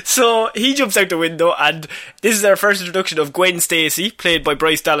me. So he jumps out the window, and this is our first introduction of Gwen Stacy, played by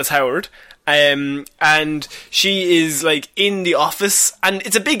Bryce Dallas Howard. And she is, like, in the office, and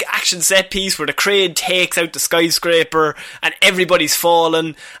it's a big action set piece where the crane takes out the skyscraper and everybody's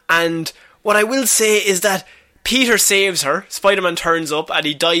fallen. And what I will say is that Peter saves her. Spider-Man turns up and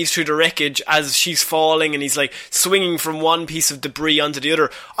he dives through the wreckage as she's falling, and he's like swinging from one piece of debris onto the other.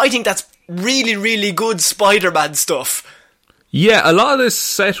 I think that's really, really good Spider-Man stuff. Yeah, a lot of this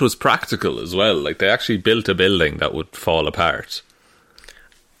set was practical as well. Like, they actually built a building that would fall apart.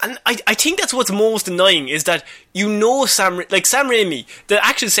 And I think that's what's most annoying, is that, you know, Sam Raimi, the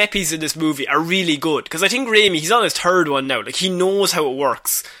action set pieces in this movie are really good, because I think Raimi, he's on his third one now. Like, he knows how it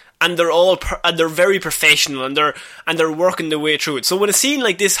works, and they're all they're very professional, and they're working their way through it. So when a scene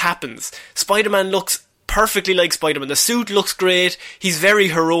like this happens, Spider-Man looks perfectly like Spider-Man. The suit looks great, he's very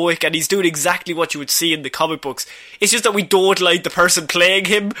heroic, and he's doing exactly what you would see in the comic books. It's just that we don't like the person playing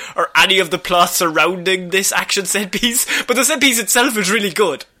him, or any of the plots surrounding this action set piece, but the set piece itself is really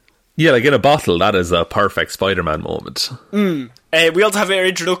good. Yeah, like in a bottle, that is a perfect Spider-Man moment. We also have our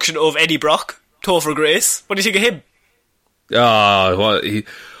introduction of Eddie Brock, Topher Grace. What do you think of him?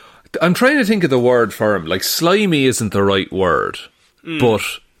 I'm trying to think of the word for him. Like, slimy isn't the right word, but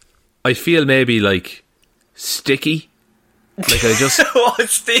I feel maybe like sticky. Like, I just... Oh,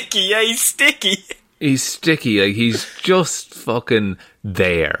 sticky. Yeah, he's sticky. He's sticky. Like, he's just fucking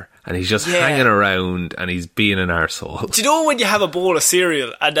there. And he's just hanging around, and he's being an arsehole. Do you know when you have a bowl of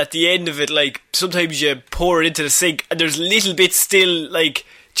cereal, and at the end of it, like, sometimes you pour it into the sink, and there's little bits still, like,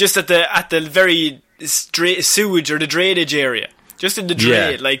 just at the very sewage or the drainage area, just in the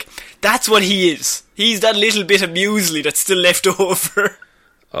drain. Like, that's what he is. He's that little bit of muesli that's still left over.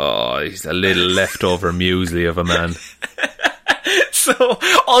 Oh, he's a little leftover muesli of a man. So,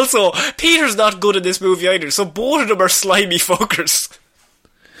 also, Peter's not good in this movie either, so both of them are slimy fuckers.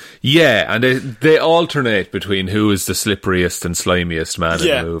 Yeah, and they alternate between who is the slipperiest and slimiest man in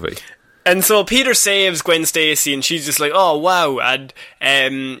the movie. And so Peter saves Gwen Stacy, and she's just like, oh wow,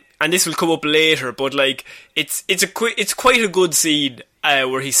 and this will come up later, but like it's quite a good scene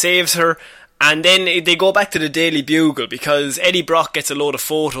where he saves her, and then they go back to the Daily Bugle, because Eddie Brock gets a load of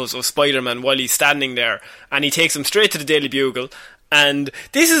photos of Spider-Man while he's standing there, and he takes them straight to the Daily Bugle. And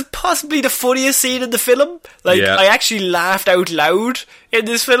this is possibly the funniest scene in the film. Like, I actually laughed out loud in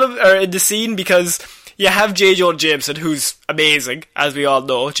this film, or in the scene, because you have J. Jonah Jameson, who's amazing, as we all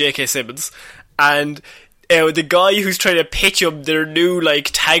know, J.K. Simmons, and the guy who's trying to pitch him their new,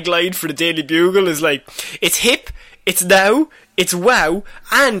 like, tagline for the Daily Bugle is like, it's hip, it's now, it's wow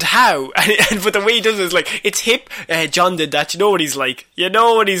and how. But the way he does it is like, it's hip, John did that, you know what he's like. You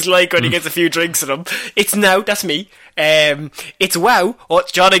know what he's like when he gets a few drinks in him. It's now, that's me. It's wow, oh,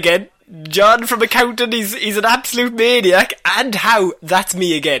 it's John again. John from accounting, he's an absolute maniac. And how, that's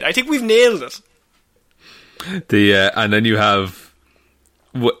me again. I think we've nailed it. And then you have,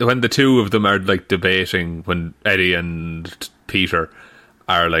 when the two of them are like debating, when Eddie and Peter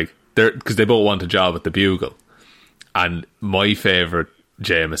are like, because they both want a job at the Bugle. And my favourite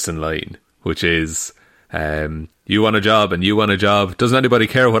Jameson line, which is, you want a job and you want a job, doesn't anybody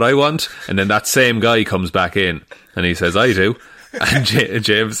care what I want? And then that same guy comes back in and he says, I do. And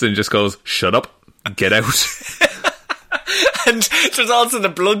Jameson just goes, shut up, get out. And there's also the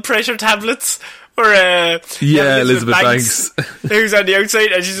blood pressure tablets. Or Elizabeth Banks who's on the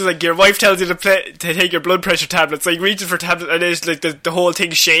outside, and she's just like, your wife tells you to take your blood pressure tablets. So he reaches for tablets, and it's like the whole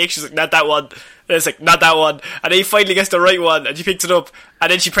thing shakes. She's like, not that one. And it's like, not that one. And then he finally gets the right one, and she picks it up,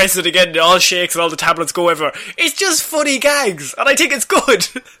 and then she presses it again, and it all shakes, and all the tablets go everywhere. It's just funny gags, and I think it's good.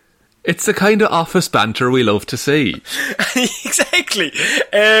 It's the kind of office banter we love to see. Exactly.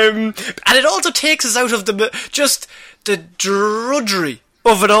 And it also takes us out of just the drudgery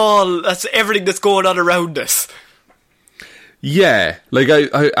of it all. That's everything that's going on around us. Yeah, like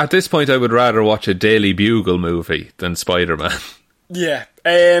I at this point I would rather watch a Daily Bugle movie than Spider-Man. Yeah.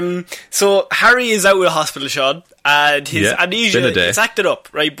 So Harry is out of the hospital, Sean, and his amnesia is acted up,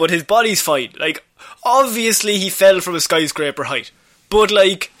 right? But his body's fine. Like, obviously he fell from a skyscraper height, but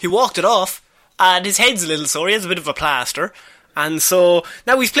like he walked it off, and his head's a little sore. He has a bit of a plaster, and so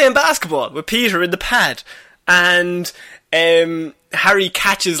now he's playing basketball with Peter in the pad, and Harry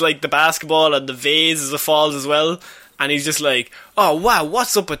catches like the basketball and the vase as it falls as well, and he's just like, oh wow,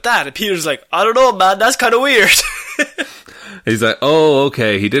 what's up with that? And Peter's like, I don't know, man, that's kind of weird. He's like, oh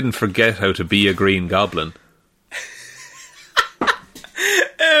okay, he didn't forget how to be a Green Goblin.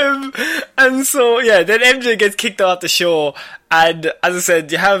 And so yeah, then MJ gets kicked off the show, and as I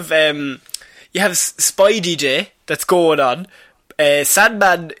said, you have Spidey Day that's going on.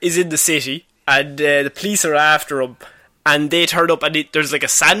 Sandman is in the city, and the police are after him. And they turn up, and there's like a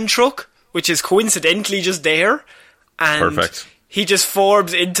sand truck, which is coincidentally just there. And perfect. He just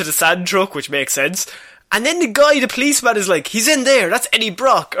forms into the sand truck, which makes sense. And then the policeman is like, he's in there, that's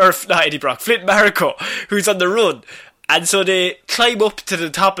Flint Marco, who's on the run. And so they climb up to the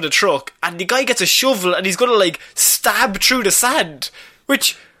top of the truck, and the guy gets a shovel, and he's gonna like stab through the sand.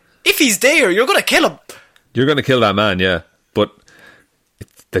 Which, if he's there, you're gonna kill him. You're gonna kill that man, yeah. But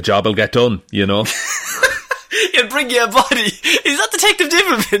the job will get done, you know. He'll bring you a body. Is that Detective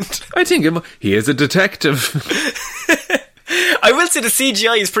Dimmerman? I think he is a detective. I will say the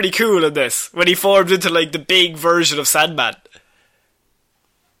CGI is pretty cool in this, when he forms into like the big version of Sandman.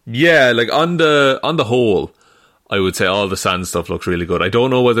 Yeah, like on the whole, I would say all the sand stuff looks really good. I don't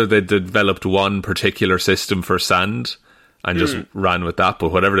know whether they developed one particular system for sand and just ran with that,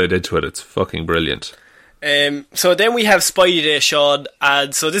 but whatever they did to it, it's fucking brilliant. So then we have Spidey Day, Sean,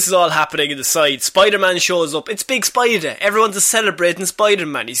 and so this is all happening in the side. Spider-Man shows up. It's Big Spidey Day. Everyone's celebrating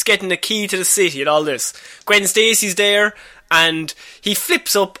Spider-Man. He's getting the key to the city and all this. Gwen Stacy's there, and he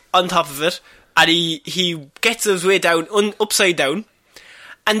flips up on top of it, and he gets his way down, upside down.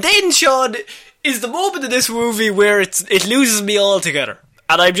 And then, Sean, is the moment in this movie where it loses me altogether.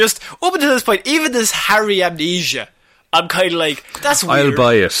 And I'm just, up until this point, even this Harry amnesia, I'm kind of like, that's weird.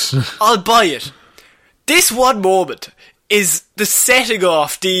 I'll buy it. This one moment is the setting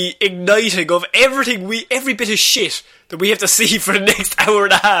off, the igniting of every bit of shit that we have to see for the next hour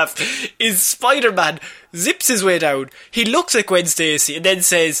and a half. Is Spider-Man zips his way down, he looks at Gwen Stacy and then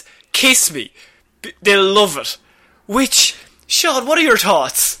says, kiss me, they'll love it. Which, Sean, what are your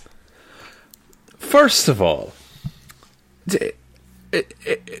thoughts? First of all,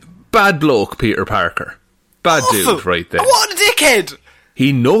 bad bloke Peter Parker. Bad dude right there. What a dickhead!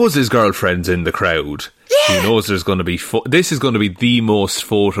 He knows his girlfriend's in the crowd. Yeah. He knows there's going to be... this is going to be the most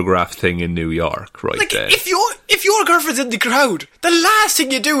photographed thing in New York right there. If your girlfriend's in the crowd, the last thing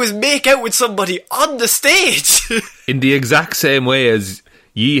you do is make out with somebody on the stage. In the exact same way as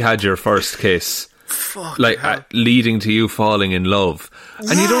ye had your first kiss. Leading to you falling in love.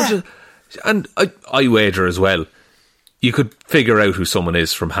 And you don't... And I wager as well, you could figure out who someone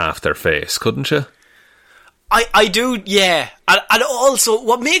is from half their face, couldn't you? I do, yeah. And also,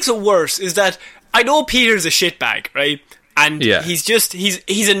 what makes it worse is that I know Peter's a shitbag, right? And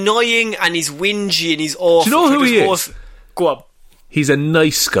he's annoying and he's whingy and he's awful. Do you know who he is? Go on. He's a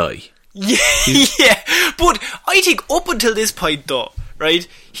nice guy. Yeah, yeah. But I think up until this point, though, right,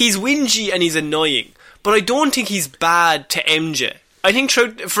 he's whingy and he's annoying. But I don't think he's bad to MJ. I think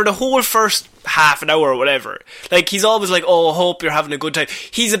for the whole first half an hour or whatever, like, he's always like, oh, I hope you're having a good time.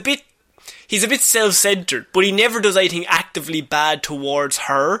 He's a bit self-centered, but he never does anything actively bad towards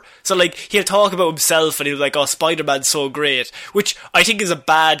her. So, like, he'll talk about himself and he'll be like, oh, Spider-Man's so great, which I think is a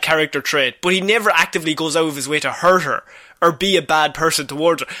bad character trait, but he never actively goes out of his way to hurt her or be a bad person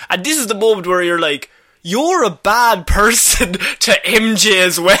towards her. And this is the moment where you're like, you're a bad person to MJ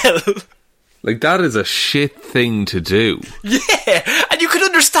as well. Like, that is a shit thing to do. Yeah, and you can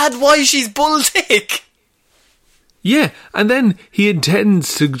understand why she's bull-tick. Yeah, and then he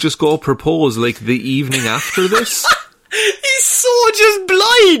intends to just go propose, like, the evening after this. He's so just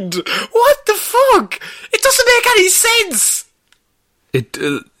blind. What the fuck? It doesn't make any sense.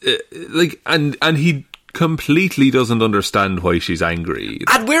 And he completely doesn't understand why she's angry.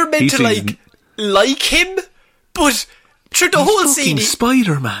 And we're meant to, like him, but through the whole scene,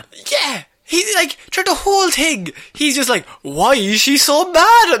 Spider-Man. Yeah, he's like, through the whole thing, he's just like, why is she so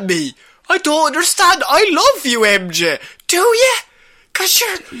mad at me? I don't understand. I love you, MJ. Do you? 'Cause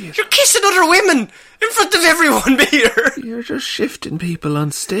you're kissing other women in front of everyone here. You're just shifting people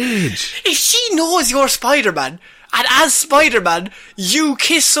on stage. If she knows you're Spider-Man, and as Spider-Man, you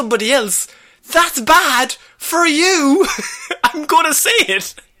kiss somebody else, that's bad for you. I'm gonna say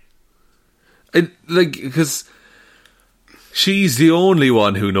it. Because she's the only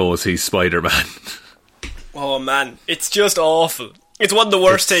one who knows he's Spider-Man. Oh man, it's just awful. It's one of the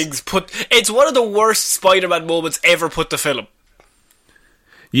worst things it's one of the worst Spider-Man moments ever put to film.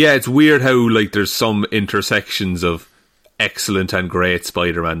 Yeah, it's weird how, like, there's some intersections of excellent and great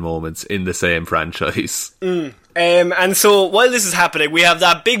Spider-Man moments in the same franchise. And so, while this is happening, we have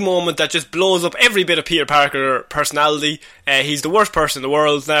that big moment that just blows up every bit of Peter Parker personality. He's the worst person in the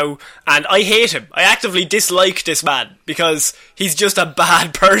world now, and I hate him. I actively dislike this man, because he's just a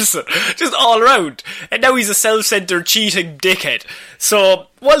bad person, just all around. And now he's a self-centered, cheating dickhead. So,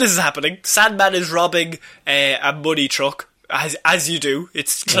 while this is happening, Sandman is robbing a money truck, as you do.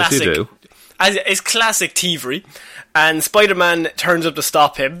 It's classic. As you do. It's classic thievery. And Spider-Man turns up to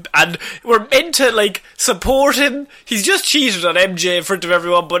stop him, and we're meant to, like, support him. He's just cheated on MJ in front of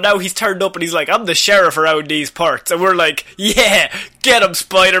everyone, but now he's turned up and he's like, I'm the sheriff around these parts. And we're like, yeah, get him,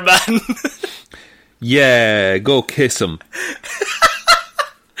 Spider-Man. Yeah, go kiss him.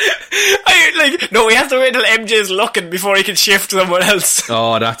 No, we have to wait till MJ's looking before he can shift someone else.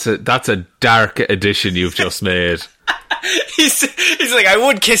 Oh, that's a dark addition you've just made. He's like, I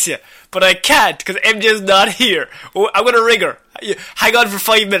would kiss you, but I can't because MJ's not here. Oh, I'm going to ring her. Hang on for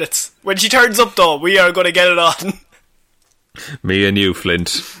 5 minutes. When she turns up, though, we are going to get it on. Me and you,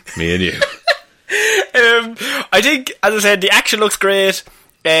 Flint. Me and you. I think, as I said, the action looks great.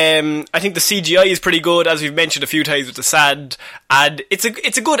 I think the CGI is pretty good, as we've mentioned a few times with the sand, and it's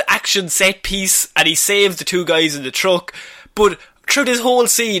a good action set piece, and he saves the two guys in the truck. But through this whole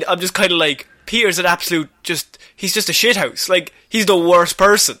scene, I'm just kind of like, Peter's an absolute he's just a shithouse. Like, he's the worst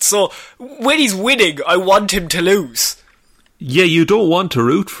person. So when he's winning, I want him to lose. Yeah, you don't want to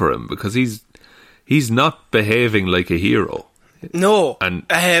root for him because he's not behaving like a hero. No, and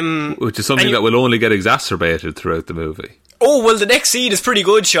which is something that will only get exacerbated throughout the movie. Oh, well, the next scene is pretty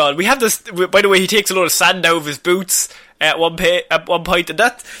good, Sean. We have this, by the way, he takes a load of sand out of his boots at one point, and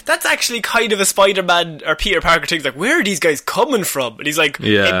that's actually kind of a Spider-Man or Peter Parker thing. Like, where are these guys coming from? And he's like,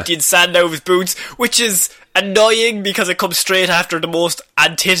 emptying sand out of his boots, which is annoying because it comes straight after the most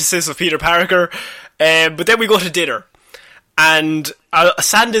antithesis of Peter Parker. But then we go to dinner. And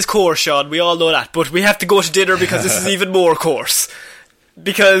sand is coarse, Sean, we all know that. But we have to go to dinner because this is even more coarse.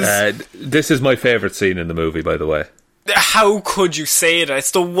 Because... this is my favourite scene in the movie, by the way. How could you say that? It's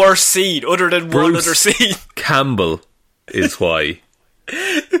the worst scene, other than one other scene. Campbell is why.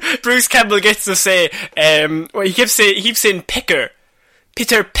 Bruce Campbell gets to say, he keeps saying Picker.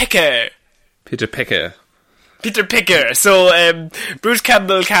 Peter Picker. Peter Picker. Peter Picker. So, Bruce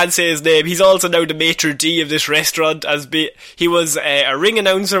Campbell can't say his name. He's also now the maitre d' of this restaurant, he was a ring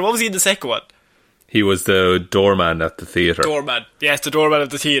announcer. What was he in the second one? He was the doorman at the theatre. Doorman. Yes, the doorman of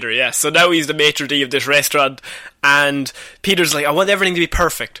the theatre, yes. So now he's the maitre d' of this restaurant, and Peter's like, I want everything to be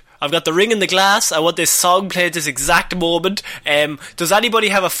perfect. I've got the ring in the glass, I want this song played at this exact moment. Does anybody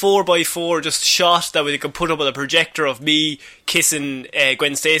have a 4x4 just shot that we can put up on a projector of me kissing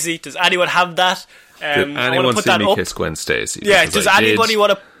Gwen Stacy? Does anyone have that? Did anyone see me kiss Gwen Stacy? Yeah, does anybody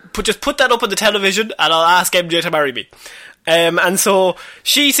want to just put that up on the television, and I'll ask MJ to marry me. And so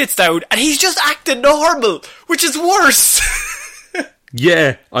she sits down and he's just acting normal, which is worse.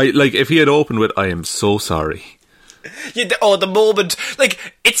 Yeah, if he had opened with, I am so sorry. Yeah, the moment, like,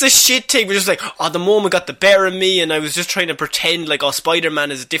 it's a shit thing. We're just like, the moment got the better of me, and I was just trying to pretend like,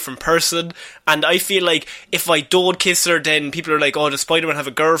 Spider-Man is a different person. And I feel like if I don't kiss her, then people are like, does Spider-Man have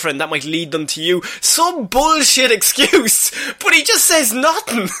a girlfriend? That might lead them to you. Some bullshit excuse, but he just says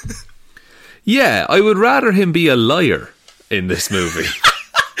nothing. Yeah, I would rather him be a liar in this movie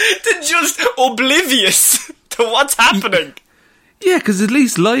than just oblivious to what's happening. Yeah, because at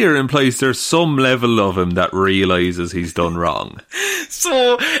least liar implies there's some level of him that realises he's done wrong.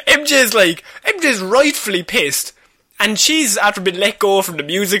 So MJ's rightfully pissed, and she's after being let go from the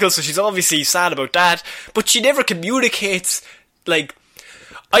musical, so she's obviously sad about that, but she never communicates. Like,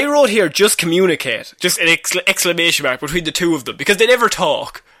 I wrote here, just communicate, just an exclamation mark between the two of them, because they never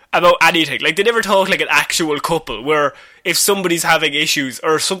talk about anything. Like, they never talk like an actual couple, where if somebody's having issues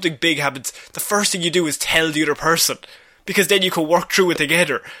or something big happens, the first thing you do is tell the other person, because then you can work through it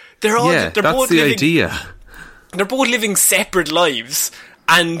together. They're that's both the idea. They're both living separate lives,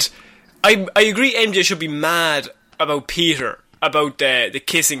 and I agree MJ should be mad about Peter, about the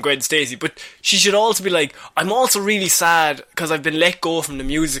kissing Gwen Stacy, but she should also be like, I'm also really sad because I've been let go from the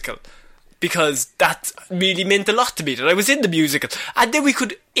musical, because that really meant a lot to me, that I was in the musical, and then we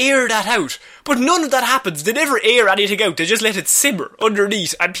could air that out. But none of that happens. They never air anything out. They just let it simmer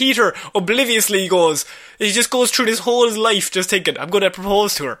underneath, and Peter obliviously he just goes through this whole life just thinking, I'm going to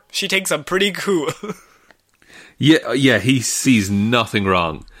propose to her. She thinks I'm pretty cool. Yeah, he sees nothing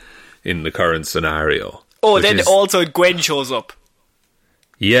wrong in the current scenario. Also Gwen shows up.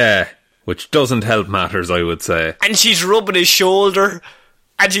 Yeah, which doesn't help matters, I would say. And she's rubbing his shoulder,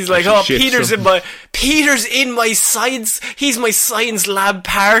 and she's like, Peter's in my science, he's my science lab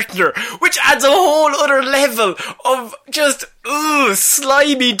partner, which adds a whole other level of just,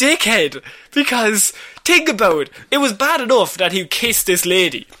 slimy dickhead. Because, think about it was bad enough that he kissed this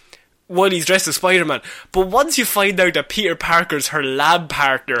lady while he's dressed as Spider-Man, but once you find out that Peter Parker's her lab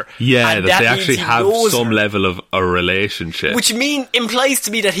partner, that they actually have some level of a relationship, which implies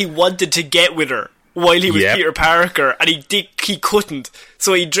to me that he wanted to get with her while he was Peter Parker, and he couldn't,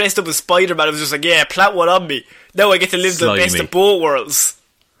 so he dressed up as Spider-Man and was just like, yeah, plant one on me, now I get to live the best of both worlds.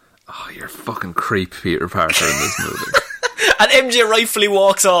 Oh, you're a fucking creep, Peter Parker, in this movie. And MJ rightfully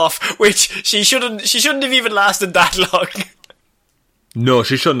walks off, which she shouldn't have even lasted that long. No,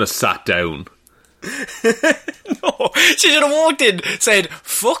 she shouldn't have sat down. No, she should have walked in, said,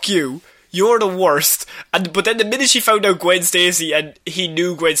 fuck you, you're the worst. But then the minute she found out Gwen Stacy, and he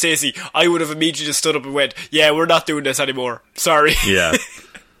knew Gwen Stacy, I would have immediately just stood up and went, yeah, we're not doing this anymore. Sorry. Yeah.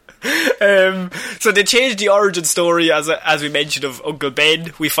 So they changed the origin story, as we mentioned, of Uncle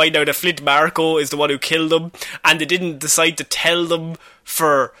Ben. We find out that Flint Marko is the one who killed him, and they didn't decide to tell them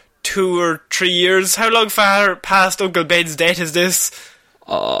for 2 or 3 years. How long far past Uncle Ben's death is this?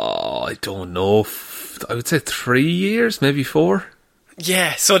 Oh, I don't know. I would say 3 years, maybe 4.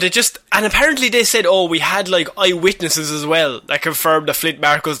 Yeah, so they just... And apparently they said, we had, like, eyewitnesses as well that confirmed that Flint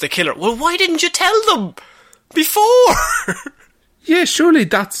Marko's the killer. Well, why didn't you tell them before? Yeah, surely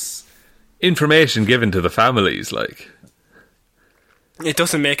that's information given to the families, like. It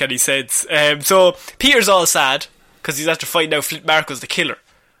doesn't make any sense. So Peter's all sad because he's after finding out Flint Marko's the killer.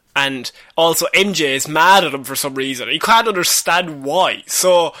 And also MJ is mad at him for some reason. He can't understand why.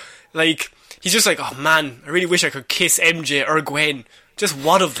 So, like, he's just like, oh man, I really wish I could kiss MJ or Gwen. Just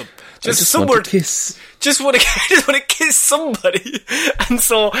one of them. Just somewhere. Want to kiss. Just want to kiss somebody. And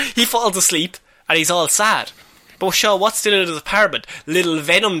so he falls asleep and he's all sad. But Shaw, what's still in his apartment? Little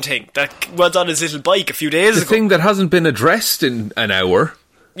Venom thing that was on his little bike a few days ago. The thing that hasn't been addressed in an hour.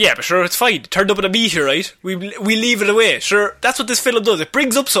 Yeah, but sure, it's fine. It turned up in a meteorite. We leave it away. Sure, that's what this film does. It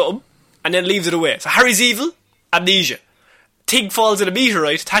brings up something and then leaves it away. So Harry's evil, amnesia. Thing falls in a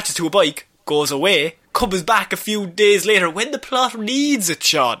meteorite, attaches to a bike, goes away, comes back a few days later when the plot needs it,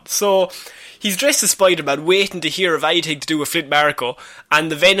 Sean. So he's dressed as Spider-Man, waiting to hear of anything to do with Flint Marko, and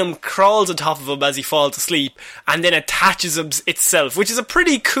the Venom crawls on top of him as he falls asleep and then attaches him itself, which is a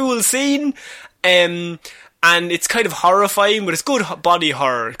pretty cool scene. And it's kind of horrifying, but it's good body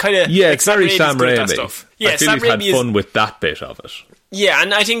horror. Kind of, yeah, it's very Sam Raimi. Stuff. Yeah, I feel Sam Raimi had fun is, with that bit of it. Yeah,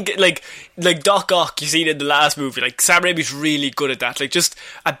 and I think like Doc Ock, you seen in the last movie, like Sam Raimi's really good at that. Like just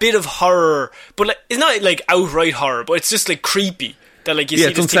a bit of horror, but like it's not like outright horror, but it's just like creepy that like you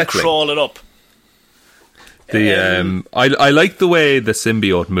see this thing crawling up. I like the way the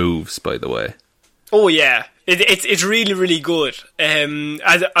symbiote moves, by the way. Oh yeah. It's really, really good. I mean,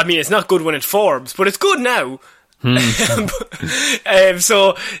 it's not good when it forms, but it's good now.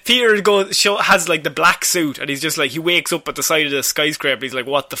 So Peter has like the black suit, and he's just like, he wakes up at the side of the skyscraper. He's like,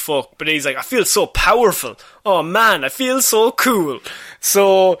 what the fuck? But he's like, I feel so powerful. Oh man, I feel so cool.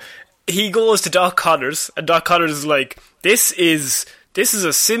 So he goes to Doc Connors, and Doc Connors is like, this is a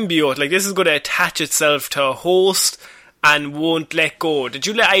symbiote, like this is going to attach itself to a host and won't let go. Did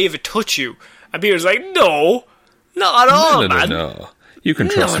you let Ava touch you? And Peter's like, no, not at all, man. No. You can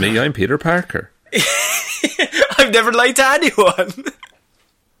trust me, I'm Peter Parker. I've never lied to anyone.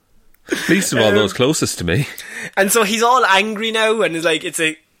 Least of all those closest to me. And so he's all angry now, and it's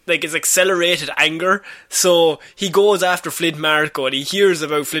accelerated anger. So he goes after Flint Marko, and he hears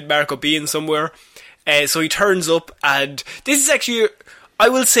about Flint Marko being somewhere. So he turns up, and this is actually, I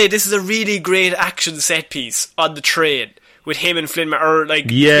will say, this is a really great action set piece on the train with him and Flint Marko, or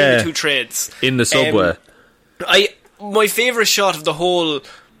like in the two trains in the subway. My favourite shot of the whole.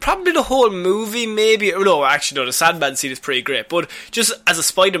 Probably the whole movie, maybe. No, actually, no, the Sandman scene is pretty great. But just as a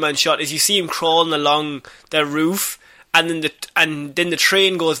Spider-Man shot, is you see him crawling along the roof, and then the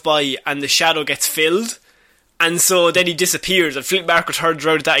train goes by, and the shadow gets filled, and so then he disappears, and Flint Marko turns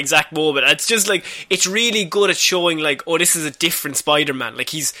around at that exact moment. And it's just like, it's really good at showing like, oh, this is a different Spider-Man. Like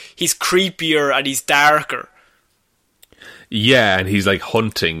he's creepier and he's darker. Yeah, and he's like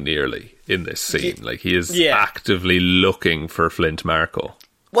hunting nearly in this scene. Like he is actively looking for Flint Marko.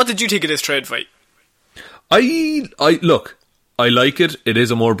 What did you think of this train fight? I look, I like it. It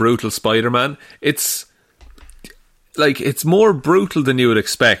is a more brutal Spider-Man. It's more brutal than you would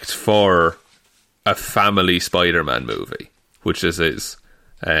expect for a family Spider-Man movie, which this is.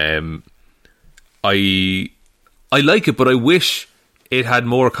 I like it, but I wish it had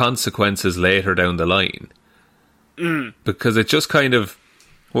more consequences later down the line. Because it just kind of,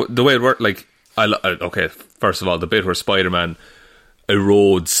 the way it worked, like, okay, first of all, the bit where Spider-Man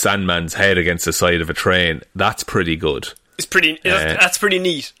erodes Sandman's head against the side of a train, that's pretty good. That's pretty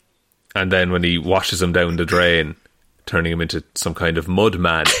neat. And then when he washes him down the drain, turning him into some kind of mud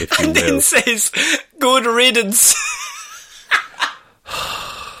man, if you will. And then says, good riddance.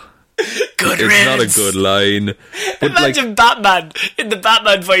 Good riddance. It's not a good line. But imagine Batman in the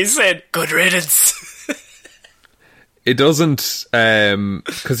Batman voice saying, good riddance. It doesn't,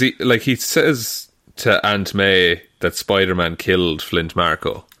 because he says to Aunt May that Spider-Man killed Flint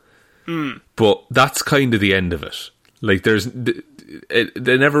Marko. But that's kind of the end of it. Like,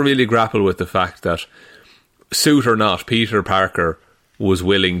 they never really grapple with the fact that, suit or not, Peter Parker was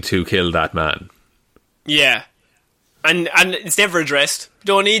willing to kill that man. Yeah. And it's never addressed.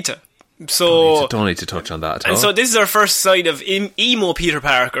 Don't need to. So don't need to touch on that at all. And so this is our first sight of emo Peter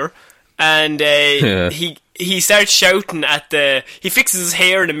Parker. And he starts shouting at he fixes his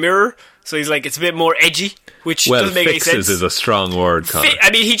hair in a mirror, so he's like, it's a bit more edgy, which doesn't make any sense. Fixes is a strong word, Connor.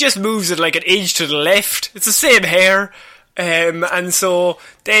 I mean, he just moves it like an inch to the left. It's the same hair. And so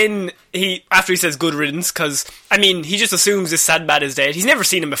then after he says good riddance, because, I mean, he just assumes this Sandman is dead. He's never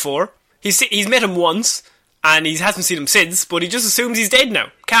seen him before. He's met him once, and he hasn't seen him since, but he just assumes he's dead now.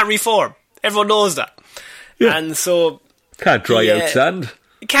 Can't reform. Everyone knows that. Yeah. And so... Can't dry out sand.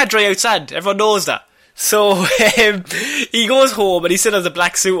 Can't dry out sand. Everyone knows that. So he goes home and he still has a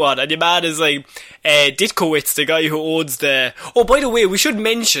black suit on, and your man is like Ditkowitz, the guy who owns the... Oh, by the way, we should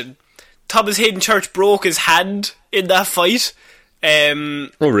mention Thomas Hayden Church broke his hand in that fight. Oh,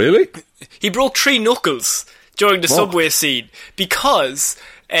 really? He broke 3 knuckles during the subway scene because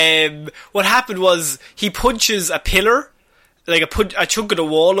what happened was he punches a pillar, like a chunk of the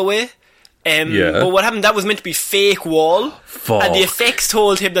wall away. But what happened, that was meant to be fake wall. Fuck. And the effects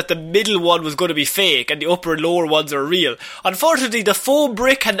told him that the middle one was going to be fake and the upper and lower ones are real. Unfortunately, the foam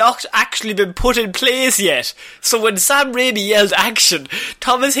brick had not actually been put in place yet. So when Sam Raimi yelled action,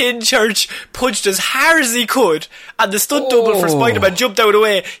 Thomas Hayden Church punched as hard as he could, and the stunt double for Spider-Man jumped out of the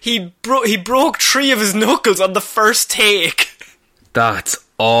way. He broke 3 of his knuckles on the first take. That's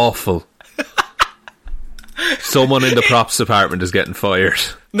awful. Someone in the props department is getting fired.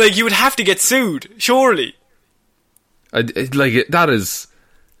 Like, you would have to get sued, surely. That is...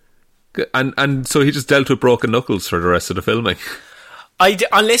 And so he just dealt with broken knuckles for the rest of the filming.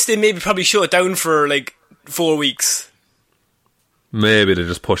 Unless they maybe probably shut it down for, 4 weeks. Maybe they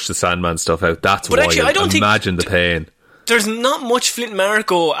just pushed the Sandman stuff out. That's why. Actually, I don't imagine the pain. There's not much Flint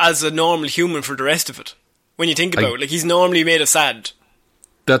Marko as a normal human for the rest of it. When you think about it. Like, he's normally made of sand.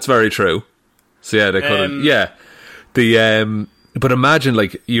 That's very true. So yeah, they couldn't. But imagine,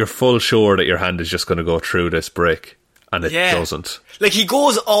 like, you're full sure that your hand is just going to go through this brick, and it doesn't. Like, he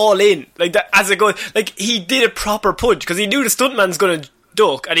goes all in, like that as it goes. Like, he did a proper punch because he knew the stuntman's going to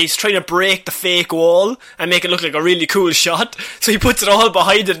duck, and he's trying to break the fake wall and make it look like a really cool shot. So he puts it all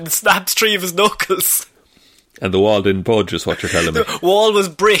behind it and snaps 3 of his knuckles. And the wall didn't budge, is what you're telling me. The wall was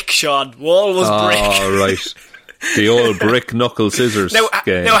brick, Sean. Wall was brick. Oh, right. The old brick knuckle scissors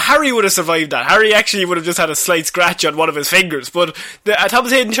game. Now, Harry would have survived that. Harry actually would have just had a slight scratch on one of his fingers, but at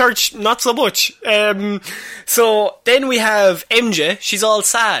Thomas Hayden Church, not so much. So then we have MJ. She's all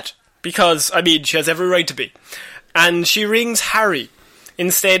sad because, I mean, she has every right to be. And she rings Harry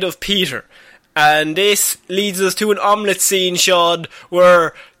instead of Peter. And this leads us to an omelette scene, Sean,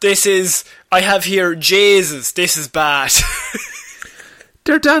 where I have here Jesus, this is bad.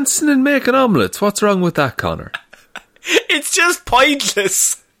 They're dancing and making omelettes. What's wrong with that, Connor? It's just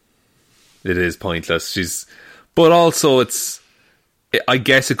pointless. It is pointless. But also I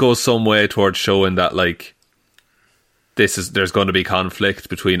guess it goes some way towards showing that, like, there's going to be conflict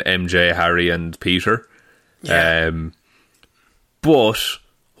between MJ, Harry and Peter. Yeah. But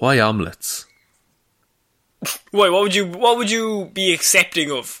why omelettes? Why? What would you be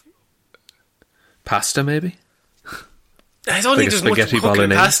accepting of? Pasta, maybe? I don't think there's much cooking in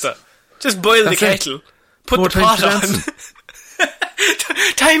pasta. Just boil the kettle, put the pot on.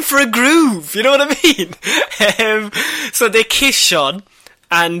 Time for a groove, you know what I mean? So they kiss Sean,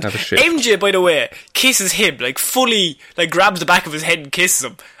 and MJ, by the way, kisses him, like fully, like grabs the back of his head and kisses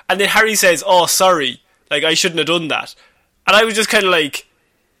him. And then Harry says, "Oh, sorry, like I shouldn't have done that." And I was just kind of like,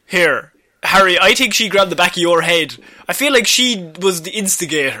 here, Harry, I think she grabbed the back of your head. I feel like she was the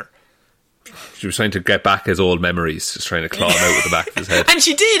instigator. She was trying to get back his old memories, just trying to claw him out with the back of his head. And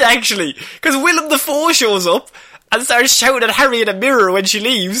she did, actually, because Willem Dafoe shows up and starts shouting at Harry in a mirror when she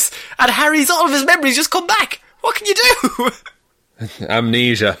leaves, and Harry's all of his memories just come back. What can you do?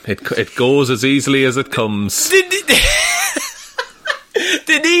 Amnesia. It goes as easily as it comes.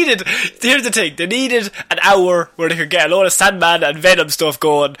 They needed, here's the thing, they needed an hour where they could get a load of Sandman and Venom stuff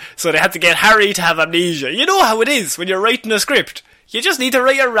going, so they had to get Harry to have amnesia. You know how it is when you're writing a script. You just need to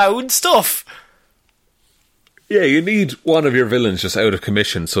write around stuff. Yeah, you need one of your villains just out of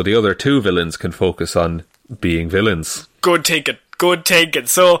commission so the other two villains can focus on being villains. Good thinking.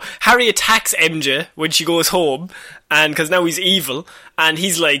 So Harry attacks MJ when she goes home, and because now he's evil, and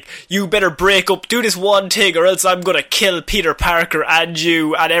he's like, you better break up, do this one thing, or else I'm gonna kill Peter Parker and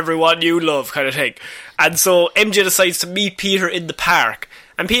you and everyone you love, kind of thing. And so MJ decides to meet Peter in the park,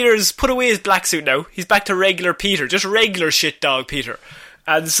 and Peter's put away his black suit now. He's back to regular Peter, just regular shit dog Peter.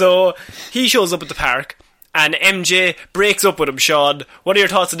 And so he shows up at the park, and MJ breaks up with him. Sean, what are your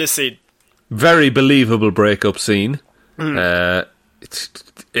thoughts on this scene? Very believable breakup scene.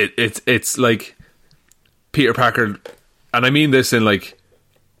 It's like Peter Parker, and I mean this in like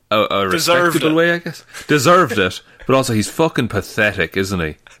a respectable way, I guess. Deserved it, but also he's fucking pathetic, isn't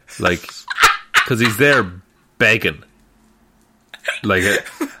he? Like, because he's there begging, like,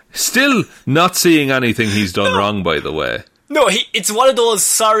 still not seeing anything he's done wrong. By the way, no, it's one of those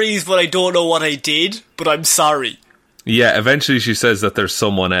sorries, but I don't know what I did, but I'm sorry. Yeah, eventually she says that there's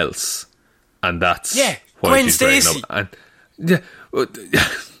someone else, and that's why Gwen she's Stacy. And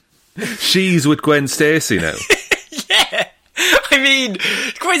she's with Gwen Stacy now. Yeah, I mean,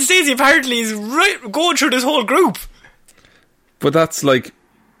 Gwen Stacy apparently is going through this whole group. But that's like,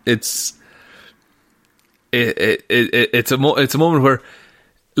 it's a moment where,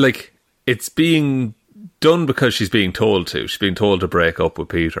 like, it's being done because she's being told to. She's being told to break up with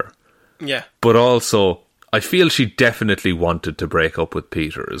Peter. Yeah. But also, I feel she definitely wanted to break up with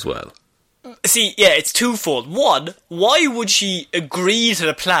Peter as well. See, yeah, it's twofold. One, why would she agree to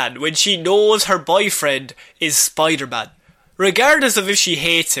the plan when she knows her boyfriend is Spider-Man? Regardless of if she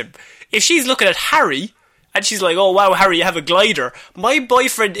hates him. If she's looking at Harry, and she's like, oh wow, Harry, you have a glider. My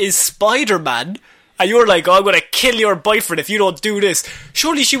boyfriend is Spider-Man, and you're like, oh, I'm going to kill your boyfriend if you don't do this.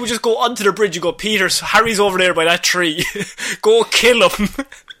 Surely she would just go onto the bridge and go, Peter, Harry's over there by that tree. Go kill him.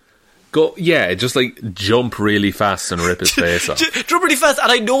 Go, yeah, just like jump really fast and rip his face off. Jump really fast, and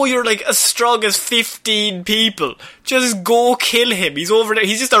I know you're like as strong as 15 people. Just go kill him. He's over there.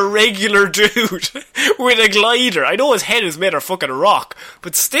 He's just a regular dude with a glider. I know his head is made of fucking rock,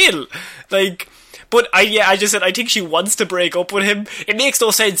 but still, like. But I just said I think she wants to break up with him. It makes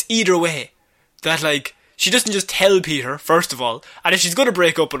no sense either way. That like she doesn't just tell Peter first of all, and if she's gonna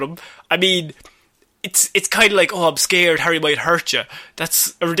break up with him, I mean. It's kind of like, oh, I'm scared Harry might hurt you.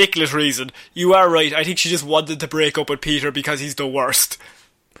 That's a ridiculous reason. You are right. I think she just wanted to break up with Peter because he's the worst.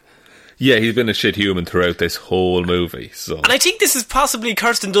 Yeah, he's been a shit human throughout this whole movie. So, and I think this is possibly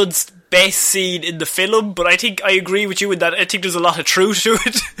Kirsten Dunst's best scene in the film, but I think I agree with you in that I think there's a lot of truth to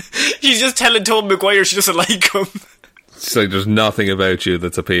it. She's just telling Tobey Maguire she doesn't like him. It's like there's nothing about you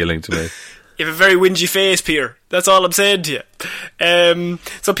that's appealing to me. You have a very whingy face, Peter. That's all I'm saying to you.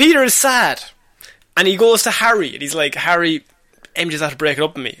 So Peter is sad. And he goes to Harry, and he's like, Harry, MJ's have to break it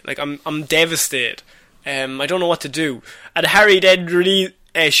up with me. Like, I'm devastated. I don't know what to do. And Harry then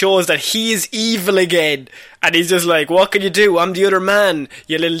shows that he is evil again, and he's just like, what can you do? I'm the other man,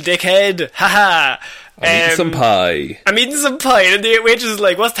 you little dickhead, haha. I'm eating some pie. And the waitress is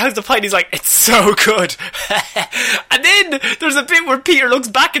like, how's the pie? And he's like, it's so good. And then there's a bit where Peter looks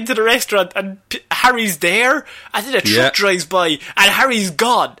back into the restaurant and Harry's there, and then a truck drives by and Harry's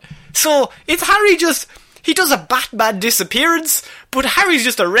gone. So it's Harry he does a Batman disappearance, but Harry's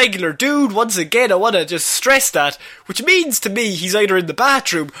just a regular dude. Once again, I want to just stress that, which means to me he's either in the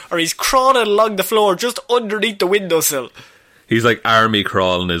bathroom or he's crawling along the floor just underneath the windowsill. He's like army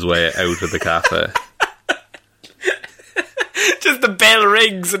crawling his way out of the cafe. Just the bell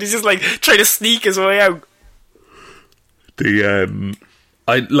rings and he's just like trying to sneak his way out. It's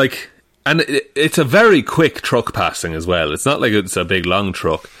a very quick truck passing as well. It's not like it's a big long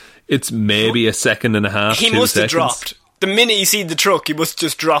truck. It's maybe a second and a half. He must have dropped. The minute he seen the truck, he must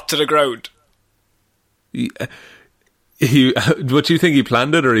just drop to the ground. What do you think, he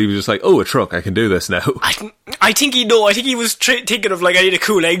planned it, or he was just like, oh, a truck, I can do this now? I think he was thinking of like, I need a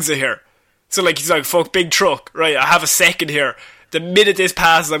cool exit here. So like, he's like, fuck, big truck, right, I have a second here. The minute this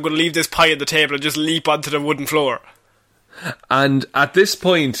passes, I'm going to leave this pie on the table and just leap onto the wooden floor. And at this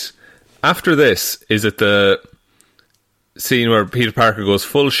point, after this, is it the scene where Peter Parker goes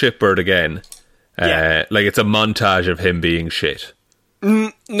full shitbird again? Like it's a montage of him being shit.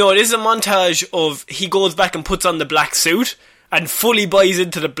 No, it is a montage of he goes back and puts on the black suit and fully buys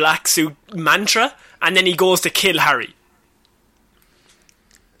into the black suit mantra, and then he goes to kill Harry.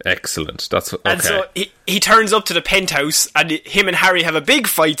 Excellent. That's okay. And so he turns up to the penthouse, and him and Harry have a big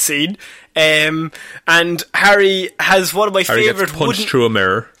fight scene. And Harry has one of my favourite. Harry gets punched through a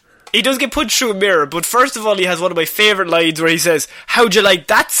mirror. He does get punched through a mirror, but first of all, he has one of my favourite lines where he says, "How'd you like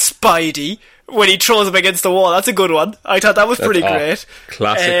that, Spidey?" When he throws him against the wall. That's a good one. I thought that was pretty great.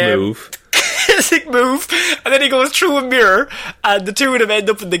 Classic move. Classic move. And then he goes through a mirror, and the two of them end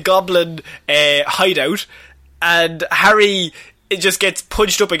up in the goblin hideout, and Harry just gets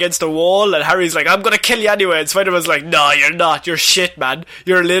punched up against the wall, and Harry's like, I'm gonna kill you anyway, and Spider-Man's like, no, you're not, you're shit, man,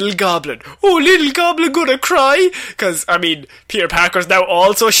 you're a little goblin. Oh, little goblin gonna cry? Because, I mean, Peter Parker's now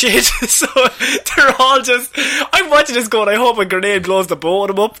also shit, so they're all just, I'm watching this going, I hope a grenade blows the both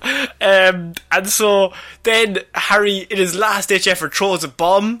of them up. And so then Harry, in his last ditch effort, throws a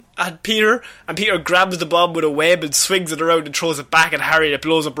bomb at Peter, and Peter grabs the bomb with a web and swings it around and throws it back at Harry, and it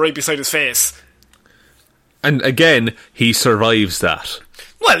blows up right beside his face. And again, he survives that.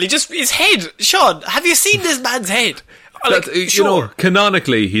 Well, his head, Sean, have you seen this man's head? Like, you know,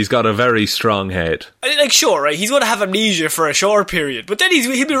 canonically, he's got a very strong head. Like, sure, right, he's going to have amnesia for a short period, but then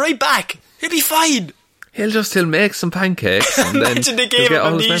he'll be right back. He'll be fine. He'll make some pancakes, and then imagine they gave him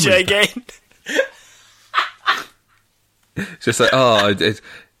amnesia again. It's just like,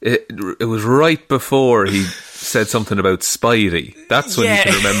 it was right before he said something about Spidey. That's when you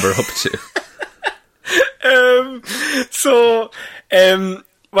can remember up to.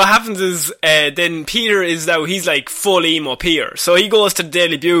 What happens is, then Peter is now, he's like full emo Peter. So he goes to the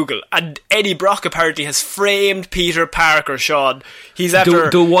Daily Bugle, and Eddie Brock apparently has framed Peter Parker, Sean. He's after...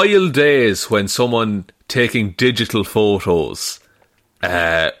 The wild days when someone taking digital photos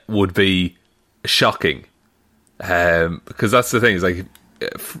would be shocking. Because that's the thing, is like,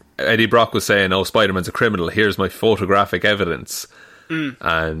 Eddie Brock was saying, oh, Spider-Man's a criminal, here's my photographic evidence.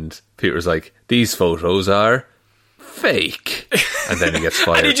 And Peter's like, these photos are fake. And then he gets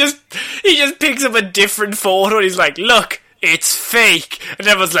fired. And he just picks up a different photo and he's like, look, it's fake. And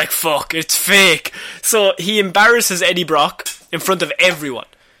everyone's like, fuck, it's fake. So he embarrasses Eddie Brock in front of everyone.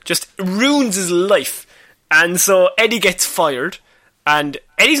 Just ruins his life. And so Eddie gets fired. And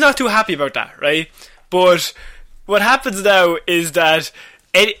Eddie's not too happy about that, right? But what happens now is that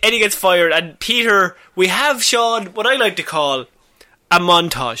Eddie gets fired, and Peter, we have, Sean, what I like to call a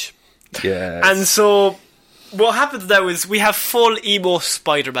montage. Yes. And so what happens now is we have full emo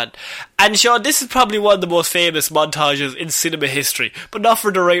Spider-Man. And Sean, this is probably one of the most famous montages in cinema history, but not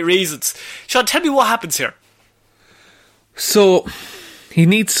for the right reasons. Sean, tell me what happens here. So, he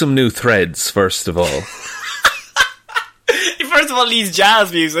needs some new threads, first of all. He first of all needs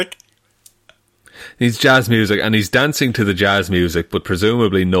jazz music. He's jazz music, and he's dancing to the jazz music, but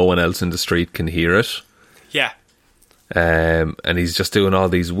presumably no one else in the street can hear it. Yeah. And he's just doing all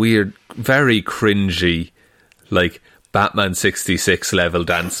these weird, very cringy, like Batman 66 level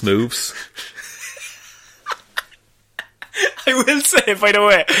dance moves. I will say, by the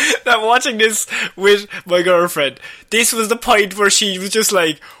way, that watching this with my girlfriend, this was the point where she was just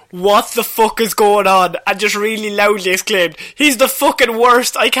like, what the fuck is going on? And just really loudly exclaimed, he's the fucking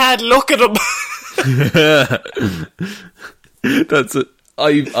worst, I can't look at him. That's it.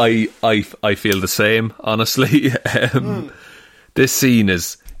 I feel the same, honestly. this scene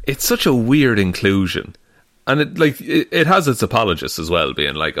it's such a weird inclusion. And it has its apologists as well,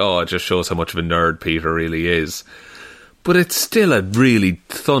 being like, oh, it just shows how much of a nerd Peter really is. But it's still a really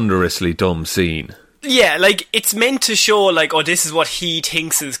thunderously dumb scene. Yeah, like, it's meant to show, like, oh, this is what he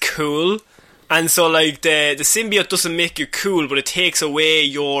thinks is cool. And so, like, the symbiote doesn't make you cool, but it takes away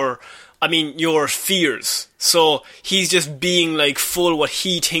your fears. So he's just being, like, full what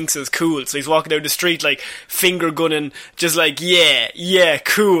he thinks is cool. So he's walking down the street, like, finger gunning, just like, yeah,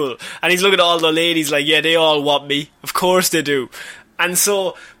 cool. And he's looking at all the ladies like, yeah, they all want me. Of course they do. And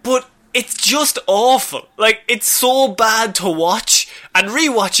so, but it's just awful. Like, it's so bad to watch, and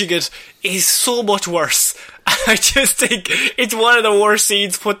rewatching it is so much worse. I just think it's one of the worst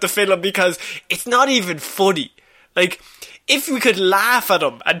scenes put to film because it's not even funny. Like, if we could laugh at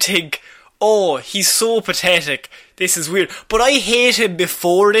him and think, oh, he's so pathetic, this is weird. But I hate him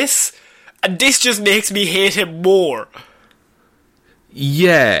before this, and this just makes me hate him more.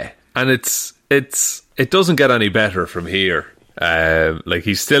 Yeah, and it doesn't get any better from here. Like,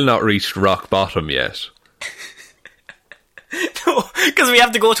 he's still not reached rock bottom yet. No, because we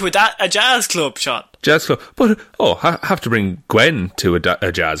have to go to a jazz club, Sean. Jazz club? But, have to bring Gwen to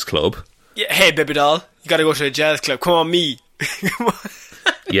a jazz club. Yeah, hey, baby doll, you gotta go to a jazz club. Come on, me. Come on.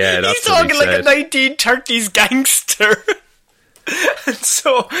 Yeah, that's he's talking what he like a 1930s gangster. And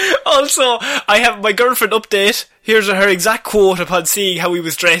so, also, I have my girlfriend update. Here's her exact quote upon seeing how he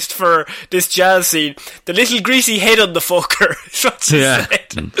was dressed for this jazz scene. The little greasy head on the fucker is what she said.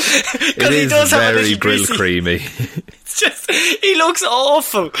 It is very grill creamy. It's just, he looks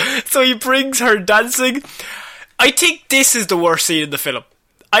awful. So he brings her dancing. I think this is the worst scene in the film.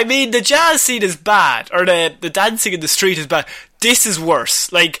 I mean, the jazz scene is bad, or the dancing in the street is bad. This is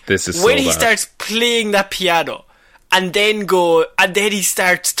worse. Like, this is when so he bad. starts playing that piano, and then he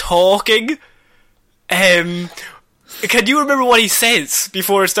starts talking. Can you remember what he says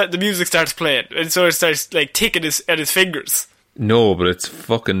before the music starts playing? And so it starts, like, ticking at his fingers. No, but it's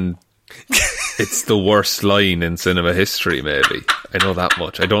fucking... it's the worst line in cinema history, maybe. I know that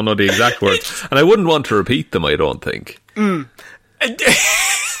much. I don't know the exact words. And I wouldn't want to repeat them, I don't think.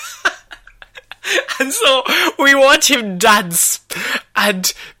 And so we watch him dance,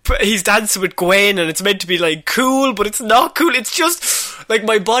 and he's dancing with Gwen, and it's meant to be, like, cool, but it's not cool. It's just, like,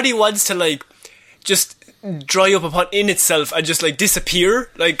 my body wants to, like, just dry up in itself and just, like,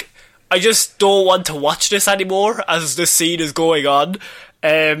 disappear. Like, I just don't want to watch this anymore as this scene is going on.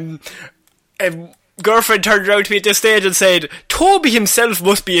 Girlfriend turned around to me at this stage and said, Toby himself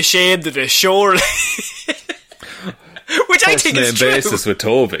must be ashamed of this, surely. Which I think is true. First name basis with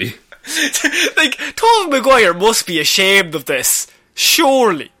Toby. Like, Tobey Maguire must be ashamed of this,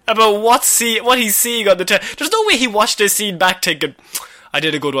 surely, about what he's seeing on the There's no way he watched this scene back thinking, I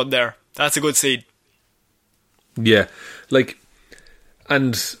did a good one there. That's a good scene. Yeah, like,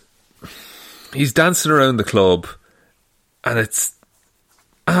 and he's dancing around the club, and it's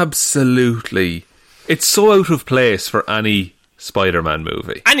absolutely, it's so out of place for any Spider-Man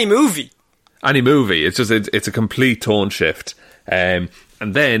movie. Any movie. It's just, it's a complete tone shift.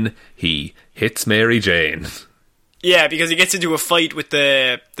 And then he hits Mary Jane. Yeah, because he gets into a fight with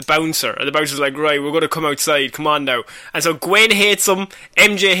the bouncer, and the bouncer's like, right, we're going to come outside, come on now. And so Gwen hates him,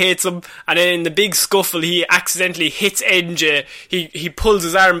 MJ hates him, and then in the big scuffle he accidentally hits MJ, he pulls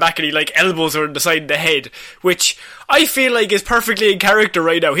his arm back and he, like, elbows her in the side of the head, which I feel like is perfectly in character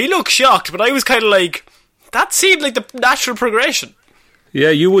right now. He looks shocked, but I was kind of like, that seemed like the natural progression.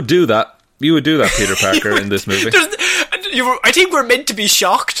 Yeah, you would do that. You would do that, Peter Parker, in this movie. I think we're meant to be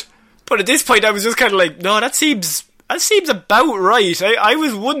shocked, but at this point I was just kind of like, no, that seems about right. I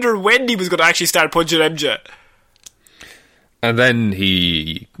was wondering when he was going to actually start punching MJ. And then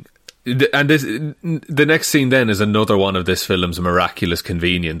the next scene then is another one of this film's miraculous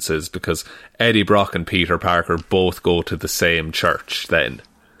conveniences, because Eddie Brock and Peter Parker both go to the same church then.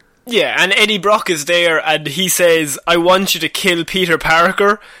 Yeah, and Eddie Brock is there, and he says, I want you to kill Peter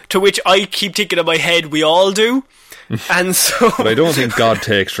Parker, to which I keep thinking in my head, we all do. And so, but I don't think God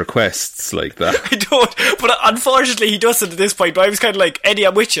takes requests like that. I don't, but unfortunately he doesn't at this point. But I was kind of like, Eddie,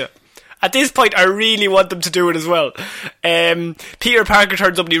 I'm with you. At this point I really want them to do it as well. Peter Parker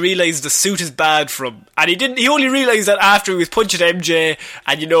turns up and he realises the suit is bad for him, and he only realised that after he was punching MJ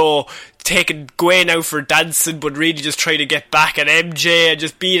and, you know, taking Gwen out for dancing, but really just trying to get back at MJ and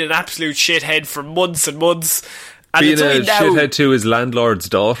just being an absolute shithead for months and months. And being a shithead to his landlord's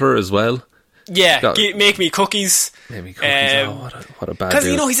daughter as well. Yeah, make me cookies. Make me cookies. What a bad dude. Because,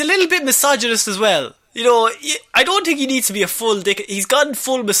 you know, he's a little bit misogynist as well. You know, I don't think he needs to be a full dickhead. He's gone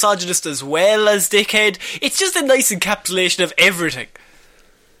full misogynist as well as dickhead. It's just a nice encapsulation of everything.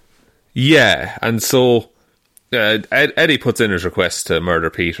 Yeah, and so Eddie puts in his request to murder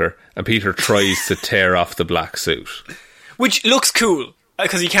Peter, and Peter tries to tear off the black suit. Which looks cool,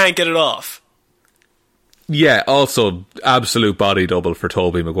 because he can't get it off. Yeah, also, absolute body double for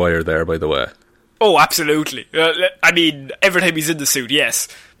Tobey Maguire there, by the way. Oh, absolutely. I mean, every time he's in the suit, yes.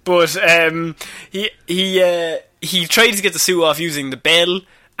 But he tried to get the suit off using the bell,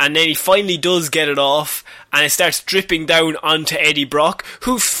 and then he finally does get it off, and it starts dripping down onto Eddie Brock,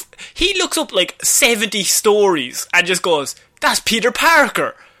 who he looks up like 70 stories and just goes, "That's Peter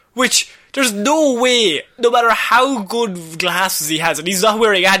Parker," which there's no way, no matter how good glasses he has, and he's not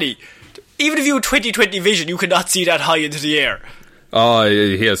wearing any, even if you have 20/20 vision, you cannot see that high into the air. Oh,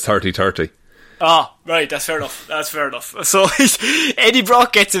 he has 30/30. Ah, right, that's fair enough. So Eddie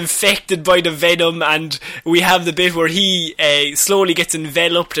Brock gets infected by the venom, and we have the bit where he slowly gets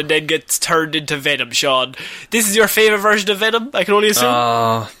enveloped and then gets turned into venom. Sean, this is your favourite version of Venom, I can only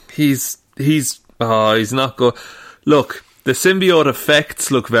assume? He's not good. Look, the symbiote effects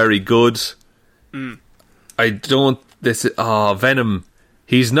look very good. Venom,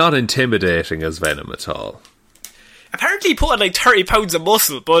 he's not intimidating as Venom at all. Apparently he put on like 30 pounds of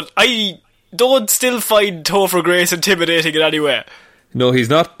muscle, but I don't still find Topher Grace intimidating in any way. No, he's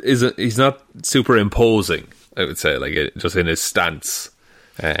not super imposing, I would say, like just in his stance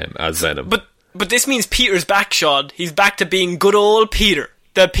as Venom. But this means Peter's back, Sean. He's back to being good old Peter.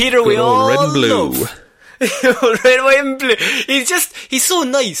 The Peter good we all red and blue. Love. Red, white and blue. He's so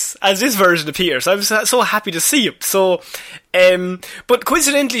nice as this version of Peter, so I'm so happy to see him. So, but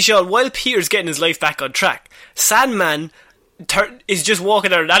coincidentally, Sean, while Peter's getting his life back on track, Sandman is just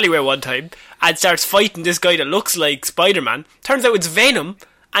walking down an alleyway one time and starts fighting this guy that looks like Spider-Man. Turns out it's Venom,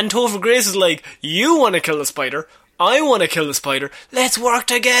 and Topher Grace is like, "You want to kill the spider, I want to kill the spider, let's work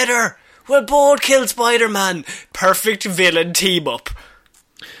together, we'll both kill Spider-Man." Perfect villain team up.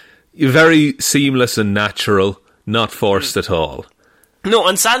 Very seamless and natural, not forced at all. No,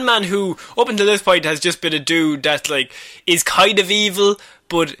 and Sandman, who up until this point has just been a dude that like is kind of evil,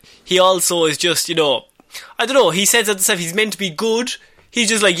 but he also is just, you know, I don't know, he says at the stuff he's meant to be good. He's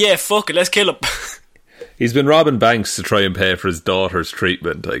just like, yeah, fuck it, let's kill him. He's been robbing banks to try and pay for his daughter's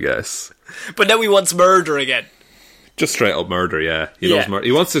treatment, I guess. But now he wants murder again. Just straight up murder, yeah. He loves murder.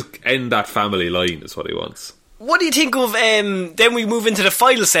 He wants to end that family line, is what he wants. What do you think of, then we move into the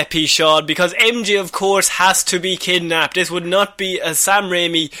final set piece, Sean, because MJ, of course, has to be kidnapped. This would not be a Sam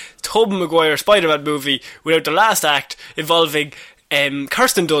Raimi, Tobey Maguire Spider-Man movie without the last act involving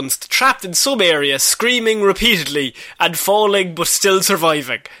Kirsten Dunst trapped in some area, screaming repeatedly and falling but still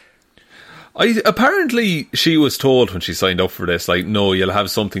surviving. Apparently she was told when she signed up for this, like, no, you'll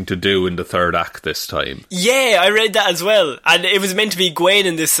have something to do in the third act this time. Yeah, I read that as well, and it was meant to be Gwen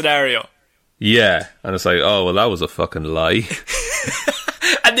in this scenario. Yeah, and it's like, oh, well, that was a fucking lie.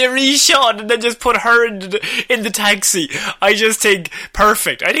 And they reshot and then just put her in the taxi. I just think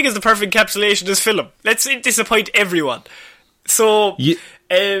perfect. I think it's the perfect encapsulation of this film. Let's disappoint everyone. So,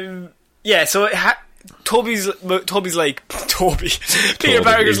 Toby's like, Peter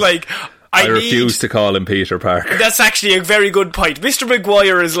Parker's like, I refuse to call him Peter Parker. That's actually a very good point. Mr.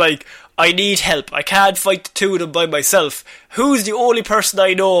 Maguire is like, I need help. I can't fight the two of them by myself. Who's the only person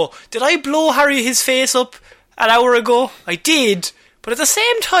I know? Did I blow Harry his face up an hour ago? I did. But at the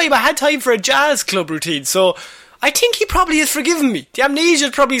same time, I had time for a jazz club routine, so I think he probably has forgiven me. The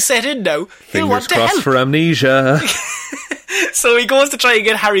amnesia's probably set in now. He'll want to help. Fingers crossed for amnesia. So he goes to try and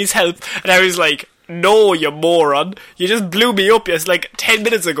get Harry's help, and Harry's like, no, you moron. You just blew me up like 10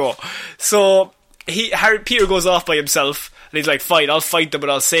 minutes ago. So Peter goes off by himself, and he's like, fine, I'll fight them, but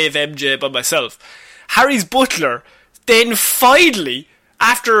I'll save MJ by myself. Harry's butler then finally,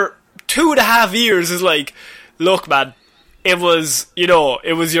 after 2.5 years, is like, look, man, it was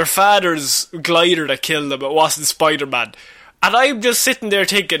your father's glider that killed him, it wasn't Spider-Man. And I'm just sitting there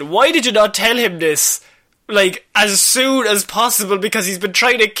thinking, why did you not tell him this, like, as soon as possible, because he's been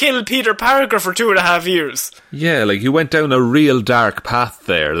trying to kill Peter Parker for 2.5 years. Yeah, like, you went down a real dark path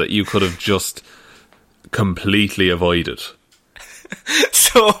there that you could have just completely avoided.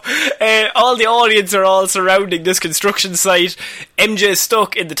 So, all the audience are all surrounding this construction site. MJ is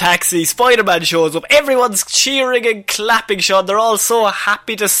stuck in the taxi. Spider-Man shows up. Everyone's cheering and clapping, Sean. They're all so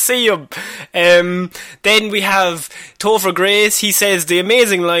happy to see him. Then we have Topher Grace. He says the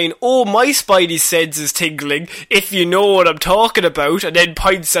amazing line, "Oh, my spidey sense is tingling, if you know what I'm talking about," and then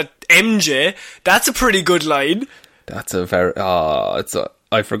points at MJ. That's a pretty good line. That's a very...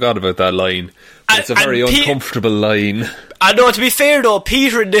 I forgot about that line. It's a very uncomfortable line. I know, to be fair though,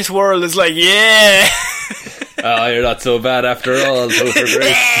 Peter in this world is like, yeah. You're not so bad after all, Topher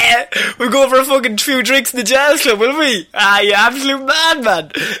Grace. Yeah. We'll go for a fucking few drinks in the jazz club, will we? You absolute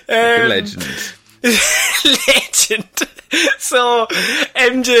madman. Legend. Legend. So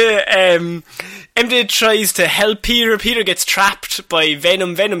MJ tries to help Peter. Peter gets trapped by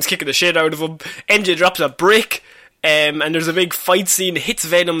Venom. Venom's kicking the shit out of him. MJ drops a brick, and there's a big fight scene. Hits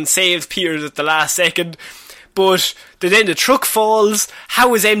Venom and saves Peter at the last second. But then the truck falls.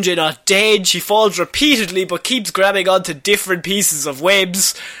 How is MJ not dead? She falls repeatedly but keeps grabbing onto different pieces of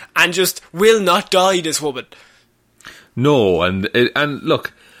webs and just will not die, this woman. No, and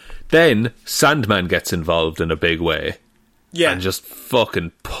look, then Sandman gets involved in a big way. Yeah. And just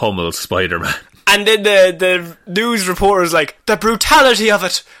fucking pummels Spider-Man. And then the news reporter's like, the brutality of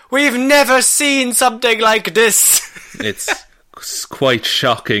it. We've never seen something like this. It's quite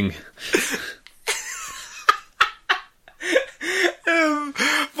shocking.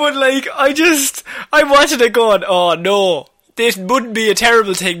 But like, I wanted to go on, oh no, this wouldn't be a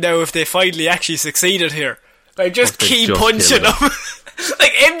terrible thing now if they finally actually succeeded here. Like, just keep punching them.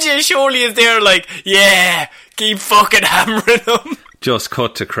 Like, MJ surely is there like, yeah, keep fucking hammering them. Just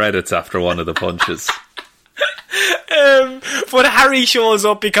cut to credits after one of the punches. But Harry shows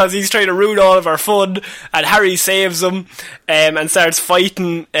up because he's trying to ruin all of our fun, and Harry saves him and starts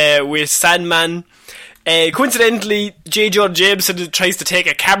fighting with Sandman. Coincidentally, J. Jonah Jameson tries to take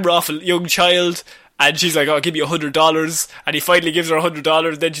a camera off a young child, and she's like, I'll give you $100, and he finally gives her $100,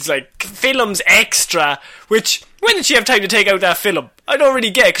 and then she's like, film's extra, which, when did she have time to take out that film? I don't really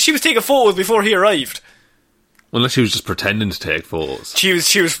get, because she was taking photos before he arrived. Unless she was just pretending to take photos. She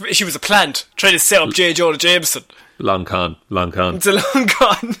was a plant, trying to set up J. Jonah Jameson. Long con. It's a long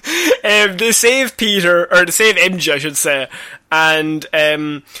con. They save Peter, or they save MJ, I should say, and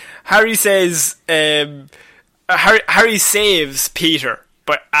Harry says, Harry saves Peter,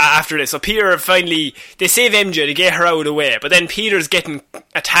 but after this, so Peter finally, they save MJ to get her out of the way, but then Peter's getting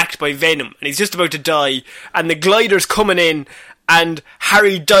attacked by Venom, and he's just about to die, and the glider's coming in, and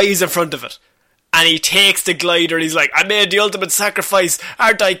Harry dies in front of it. And he takes the glider and he's like, I made the ultimate sacrifice,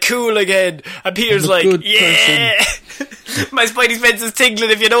 aren't I cool again? And Peter's like, yeah. My spidey sense is tingling,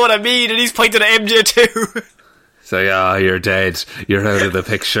 if you know what I mean. And he's pointing at MJ too. So, yeah, you're dead. You're out of the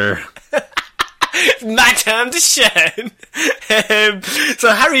picture. My time to shine.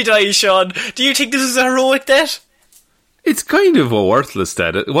 So Harry dies, Sean. Do you think this is a heroic death? It's kind of a worthless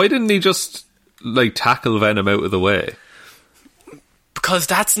death. Why didn't he just, like, tackle Venom out of the way? Because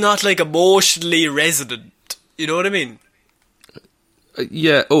that's not, like, emotionally resonant. You know what I mean?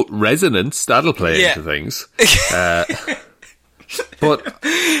 Yeah. Oh, resonance. That'll play into things. But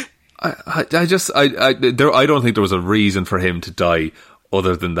I don't think there was a reason for him to die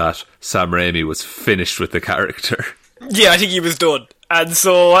other than that Sam Raimi was finished with the character. Yeah, I think he was done. And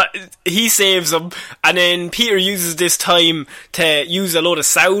so he saves him, and then Peter uses this time to use a load of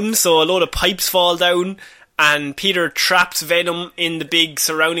sound, so a load of pipes fall down, and Peter traps Venom in the big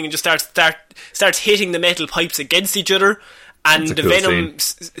surrounding and just starts hitting the metal pipes against each other. And the Venom,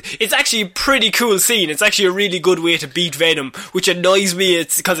 it's actually a pretty cool scene. It's actually a really good way to beat Venom, which annoys me.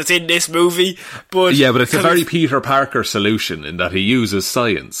 It's because it's in this movie, but it's a very Peter Parker solution in that he uses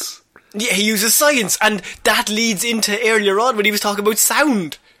science. Yeah, he uses science, and that leads into earlier on when he was talking about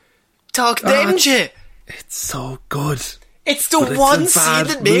sound. Talking to MJ. It's so good. It's the one scene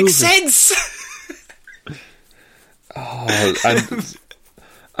that makes sense. And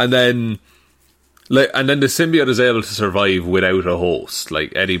then the symbiote is able to survive without a host.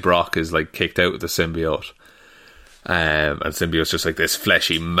 Like, Eddie Brock is, like, kicked out of the symbiote. And symbiote's just like this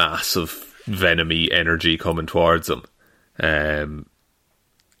fleshy mass of venom-y energy coming towards him. And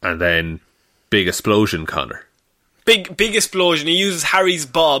then, big explosion, Connor. Big explosion. He uses Harry's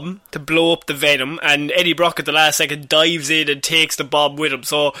bomb to blow up the Venom, and Eddie Brock at the last second dives in and takes the bomb with him.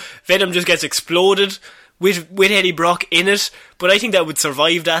 So Venom just gets exploded with Eddie Brock in it, but I think that would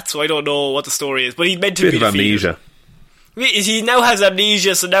survive that, so I don't know what the story is. But he's meant to be amnesia. He now has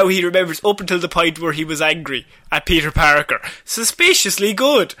amnesia, so now he remembers up until the point where he was angry at Peter Parker. Suspiciously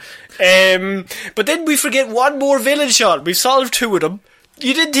good. But then we forget one more villain, Sean. We've solved two of them.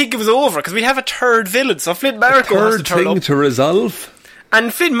 You didn't think it was over, because we have a third villain, so Flint Marko has to turn up. Third thing to resolve.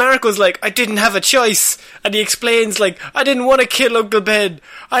 And Flint Marko's like, I didn't have a choice. And he explains, like, I didn't want to kill Uncle Ben.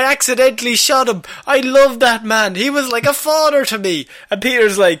 I accidentally shot him. I loved that man. He was like a father to me. And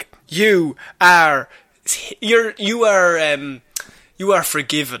Peter's like, you are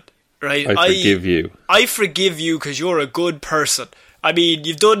forgiven, right? I forgive you. I forgive you because you're a good person. I mean,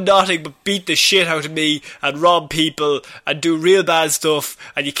 you've done nothing but beat the shit out of me and rob people and do real bad stuff,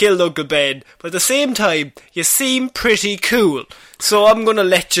 and you killed Uncle Ben, but at the same time, you seem pretty cool, so I'm gonna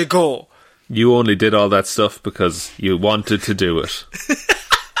let you go. You only did all that stuff because you wanted to do it.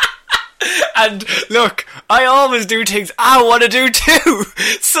 And look, I always do things I want to do too.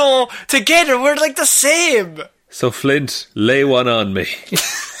 So together we're like the same. So Flint, lay one on me.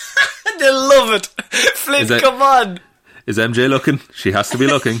 They love it. Flint, come on. Is MJ looking? She has to be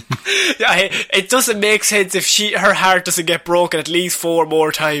looking. Yeah, it doesn't make sense if her heart doesn't get broken at least 4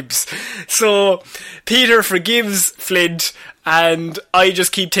 more times. So Peter forgives Flint, and I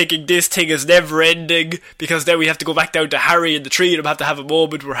just keep thinking this thing is never ending, because then we have to go back down to Harry in the tree and have to have a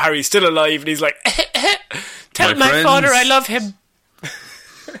moment where Harry's still alive and he's like, tell my father I love him.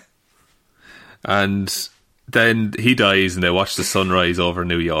 And then he dies and they watch the sunrise over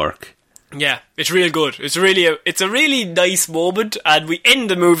New York. Yeah, it's real good. It's a really nice moment, and we end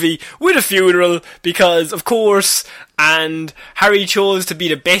the movie with a funeral because, of course, and Harry chose to be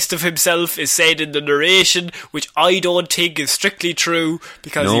the best of himself, is said in the narration, which I don't think is strictly true,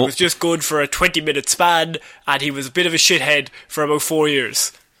 because he was just good for a 20-minute span, and he was a bit of a shithead for about 4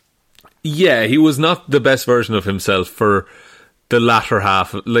 years. Yeah, he was not the best version of himself for the latter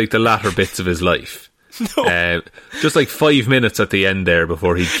half, like the latter bits of his life. No. Just like 5 minutes at the end there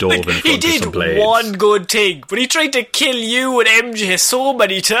before he dove in front of some blades. He did one good thing, but he tried to kill you and MJ so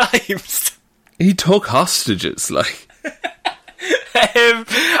many times. He took hostages, like. And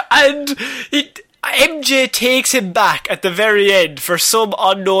MJ takes him back at the very end for some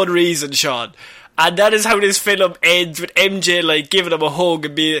unknown reason, Sean. And that is how this film ends, with MJ like giving him a hug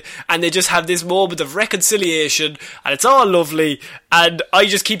and they just have this moment of reconciliation, and it's all lovely. And I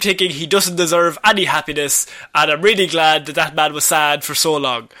just keep thinking he doesn't deserve any happiness, and I'm really glad that man was sad for so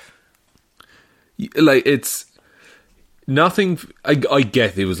long. Like, it's nothing. I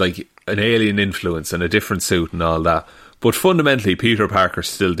get it was like an alien influence and a different suit and all that, but fundamentally Peter Parker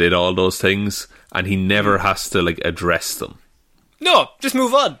still did all those things, and he never has to like address them. No, just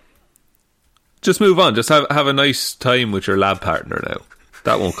move on. Just move on. Just have a nice time with your lab partner now.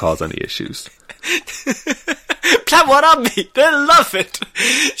 That won't cause any issues. Plant one on me. They'll love it.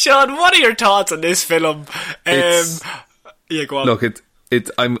 Sean, what are your thoughts on this film? Yeah, go on. Look,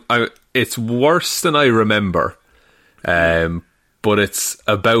 it's worse than I remember, but it's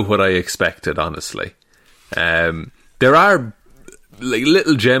about what I expected, honestly. There are like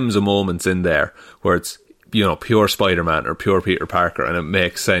little gems of moments in there where it's, you know, pure Spider-Man or pure Peter Parker, and it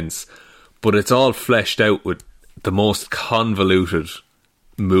makes sense. But it's all fleshed out with the most convoluted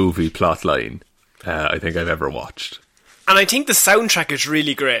movie plotline I think I've ever watched. And I think the soundtrack is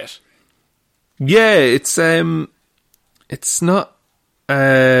really great. Yeah, it's not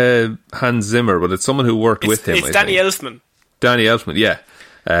Hans Zimmer, but it's someone who worked with him. It's Danny Elfman. Danny Elfman, yeah.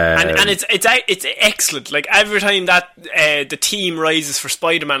 And it's excellent. Like, every time that the team rises for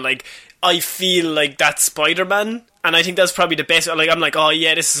Spider-Man, like, I feel like that's Spider-Man, and I think that's probably the best. Like, I'm like, oh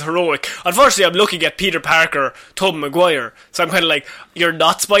yeah, this is heroic. Unfortunately, I'm looking at Peter Parker, Tobey Maguire, so I'm kind of like, you're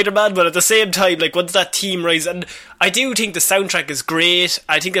not Spider-Man, but at the same time, like, once that team rises, and I do think the soundtrack is great.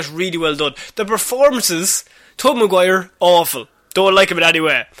 I think that's really well done. The performances, Tobey Maguire, awful. Don't like him in any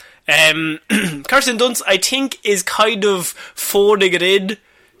way. Kirsten Dunst, I think, is kind of phoning it in.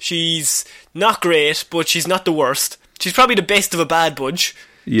 She's not great, but she's not the worst. She's probably the best of a bad bunch.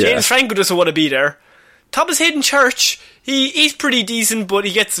 Yeah. James Franco doesn't want to be there. Thomas Hayden Church, he's pretty decent, but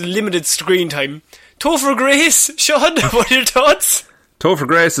he gets limited screen time. Topher Grace, Sean, what are your thoughts? Topher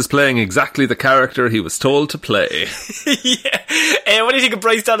Grace is playing exactly the character he was told to play. Yeah. What do you think of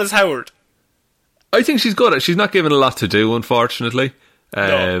Bryce Dallas Howard? I think she's good. She's not given a lot to do, unfortunately.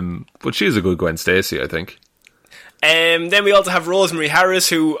 No. But she's a good Gwen Stacy, I think. Then we also have Rosemary Harris,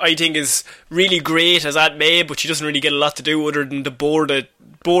 who I think is really great as Aunt May, but she doesn't really get a lot to do other than to bore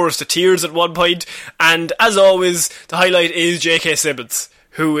us to tears at one point. And as always, the highlight is J.K. Simmons,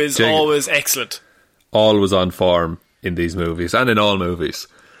 who is always excellent. Always on form in these movies, and in all movies.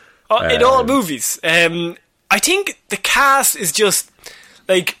 In all movies. I think the cast is just,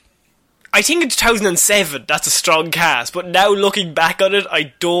 like, I think in 2007 that's a strong cast, but now looking back on it,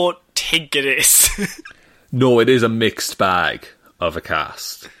 I don't think it is. No, it is a mixed bag of a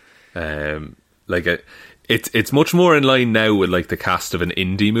cast. It's much more in line now with like the cast of an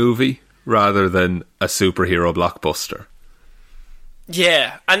indie movie rather than a superhero blockbuster.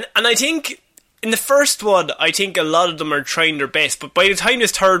 Yeah, and I think in the first one, I think a lot of them are trying their best, but by the time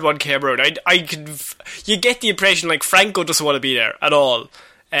this third one came out, you get the impression like Franco doesn't want to be there at all.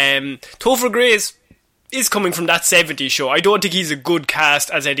 Topher Grace is coming from that 70s show. I don't think he's a good cast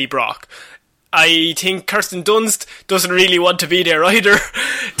as Eddie Brock. I think Kirsten Dunst doesn't really want to be there either.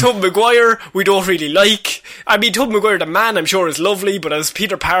 Tobey Maguire, we don't really like. I mean, Tobey Maguire, the man, I'm sure is lovely, but as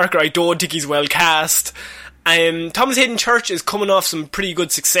Peter Parker, I don't think he's well cast. Thomas Hayden Church is coming off some pretty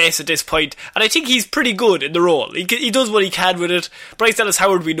good success at this point, and I think he's pretty good in the role. He does what he can with it. Bryce Dallas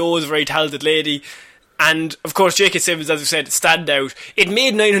Howard, we know, is a very talented lady. And, of course, J.K. Simmons, as we said, standout. It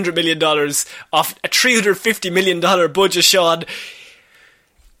made $900 million off a $350 million budget, Sean.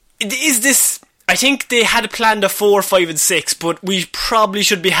 Is this... I think they had planned a 4, 5 and 6, but we probably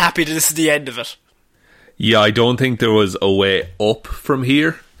should be happy that this is the end of it. Yeah, I don't think there was a way up from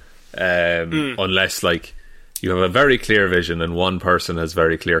here. Unless, like, you have a very clear vision and one person has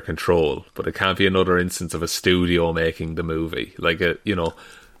very clear control. But it can't be another instance of a studio making the movie. Like,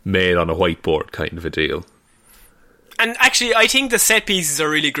 made on a whiteboard kind of a deal. And actually, I think the set pieces are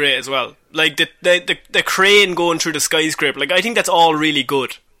really great as well. Like the crane going through the skyscraper. Like, I think that's all really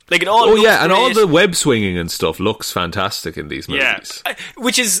good. Like, it all. Oh yeah, and all the web swinging and stuff looks fantastic in these movies. Yeah,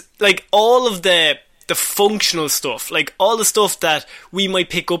 which is like all of the functional stuff, like all the stuff that we might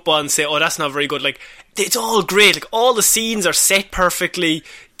pick up on and say, oh, that's not very good. Like, it's all great. Like, all the scenes are set perfectly.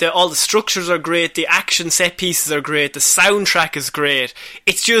 All the structures are great. The action set pieces are great. The soundtrack is great.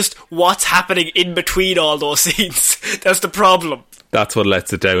 It's just what's happening in between all those scenes. That's the problem. That's what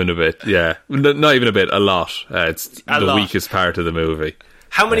lets it down a bit. Yeah, not even a bit. A lot. It's the weakest part of the movie.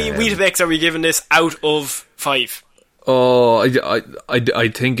 How many Weetabix are we giving this out of 5? Oh, I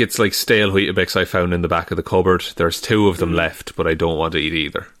think it's like stale Weetabix I found in the back of the cupboard. There's 2 of them left, but I don't want to eat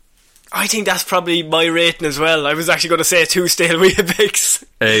either. I think that's probably my rating as well. I was actually going to say 2 stale Weetabix.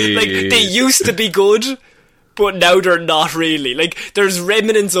 Hey. Like, they used to be good, but now they're not really. Like, there's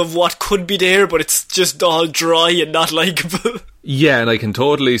remnants of what could be there, but it's just all dry and not likeable. Yeah, and I can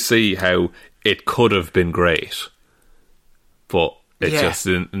totally see how it could have been great, but it's just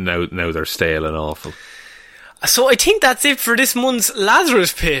now they're stale and awful. So I think that's it for this month's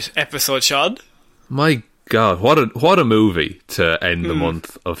Lazarus Pit episode, Sean. My God, what a movie to end the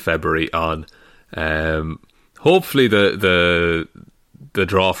month of February on. Hopefully the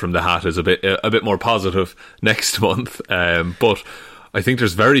draw from the hat is a bit more positive next month. But I think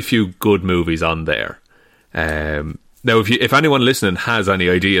there's very few good movies on there. Now, if anyone listening has any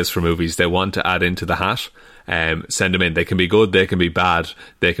ideas for movies they want to add into the hat, send them in. They can be good, they can be bad,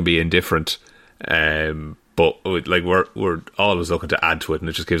 they can be indifferent. But like we're always looking to add to it, and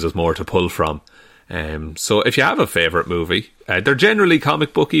it just gives us more to pull from. So if you have a favourite movie, they're generally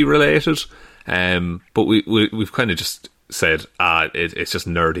comic booky related, but we've kind of just said, it's just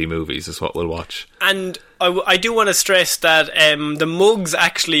nerdy movies is what we'll watch. And I do want to stress that the mugs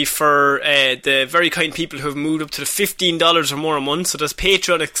actually for the very kind people who have moved up to the $15 or more a month, so there's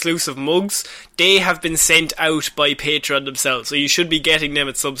Patreon exclusive mugs, they have been sent out by Patreon themselves, so you should be getting them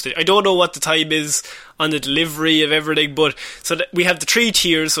at some stage. I don't know what the time is on the delivery of everything, but so we have the 3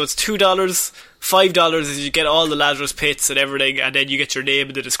 tiers, so it's $2, $5 is you get all the Lazarus Pits and everything, and then you get your name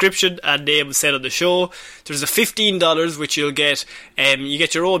in the description and name said on the show. There's a $15 which you'll get you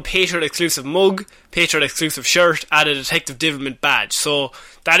get your own Patreon exclusive mug, Patreon exclusive shirt, and a Detective Divilment badge. So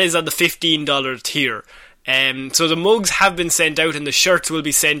that is on the $15 tier. So the mugs have been sent out and the shirts will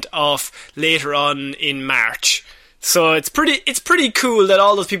be sent off later on in March. So it's pretty cool that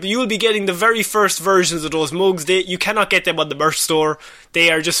all those people, you will be getting the very first versions of those mugs. You cannot get them on the merch store. They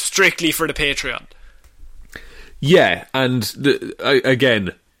are just strictly for the Patreon. Yeah, and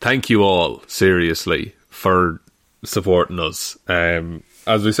again, thank you all, seriously, for supporting us.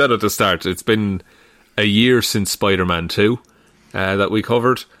 As we said at the start, it's been a year since Spider-Man 2 that we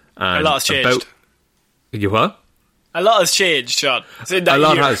covered. And a lot has changed. You what? A lot has changed, Sean. A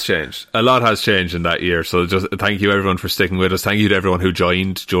lot has changed. A lot has changed in that year. So just thank you everyone for sticking with us. Thank you to everyone who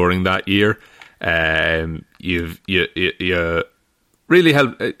joined during that year. You really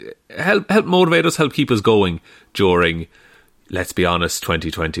help motivate us, help keep us going during, let's be honest,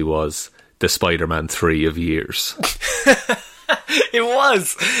 2020 was the Spider-Man 3 of years. It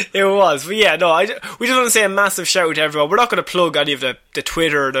was. But yeah, no, we just want to say a massive shout out to everyone. We're not going to plug any of the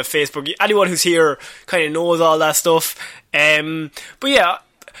Twitter or the Facebook. Anyone who's here kind of knows all that stuff. But yeah,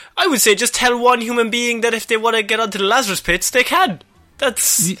 I would say just tell one human being that if they want to get onto the Lazarus Pits, they can.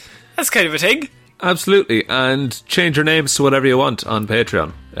 That's kind of a thing. Absolutely, and change your names to whatever you want on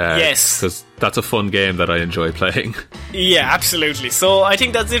Patreon. Yes. Because that's a fun game that I enjoy playing. Yeah, absolutely. So I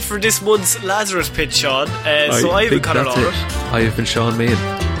think that's it for this month's Lazarus Pit, Sean. So I've been Conor Lawler. I have been Sean Meehan.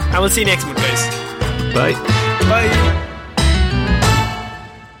 And we'll see you next month, guys. Bye. Bye.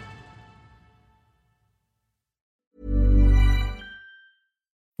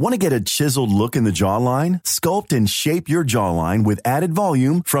 Want to get a chiseled look in the jawline? Sculpt and shape your jawline with added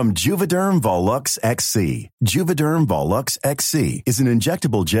volume from Juvederm Volux XC. Juvederm Volux XC is an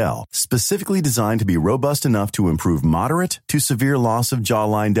injectable gel specifically designed to be robust enough to improve moderate to severe loss of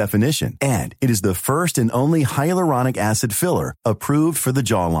jawline definition. And it is the first and only hyaluronic acid filler approved for the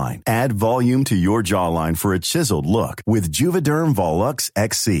jawline. Add volume to your jawline for a chiseled look with Juvederm Volux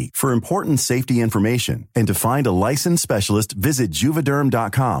XC. For important safety information and to find a licensed specialist, visit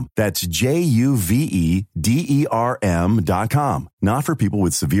Juvederm.com. That's Juvederm.com. Not for people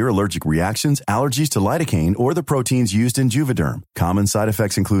with severe allergic reactions, allergies to lidocaine, or the proteins used in Juvederm. Common side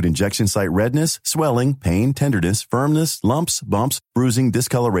effects include injection site redness, swelling, pain, tenderness, firmness, lumps, bumps, bruising,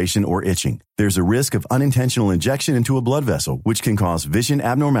 discoloration, or itching. There's a risk of unintentional injection into a blood vessel, which can cause vision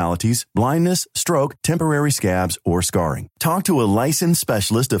abnormalities, blindness, stroke, temporary scabs, or scarring. Talk to a licensed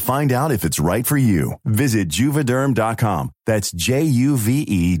specialist to find out if it's right for you. Visit Juvederm.com. That's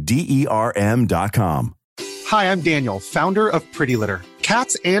Juvederm.com. Hi, I'm Daniel, founder of Pretty Litter.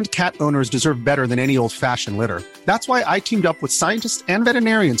 Cats and cat owners deserve better than any old-fashioned litter. That's why I teamed up with scientists and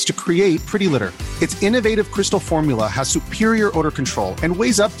veterinarians to create Pretty Litter. Its innovative crystal formula has superior odor control and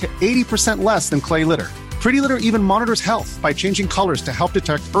weighs up to 80% less than clay litter. Pretty Litter even monitors health by changing colors to help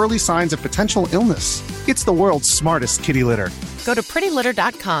detect early signs of potential illness. It's the world's smartest kitty litter. Go to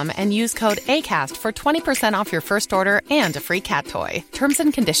prettylitter.com and use code ACAST for 20% off your first order and a free cat toy. Terms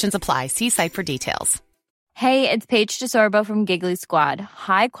and conditions apply. See site for details. Hey, it's Paige DeSorbo from Giggly Squad.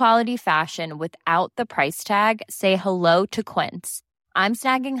 High quality fashion without the price tag. Say hello to Quince. I'm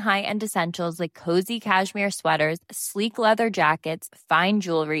snagging high-end essentials like cozy cashmere sweaters, sleek leather jackets, fine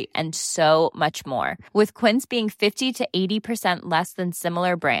jewelry, and so much more. With Quince being 50 to 80% less than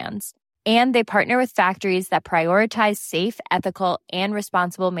similar brands. And they partner with factories that prioritize safe, ethical, and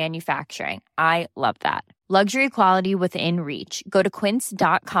responsible manufacturing. I love that. Luxury quality within reach. Go to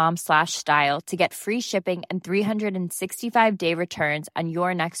quince.com/style to get free shipping and 365-day returns on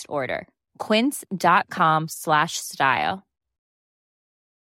your next order. Quince.com/style.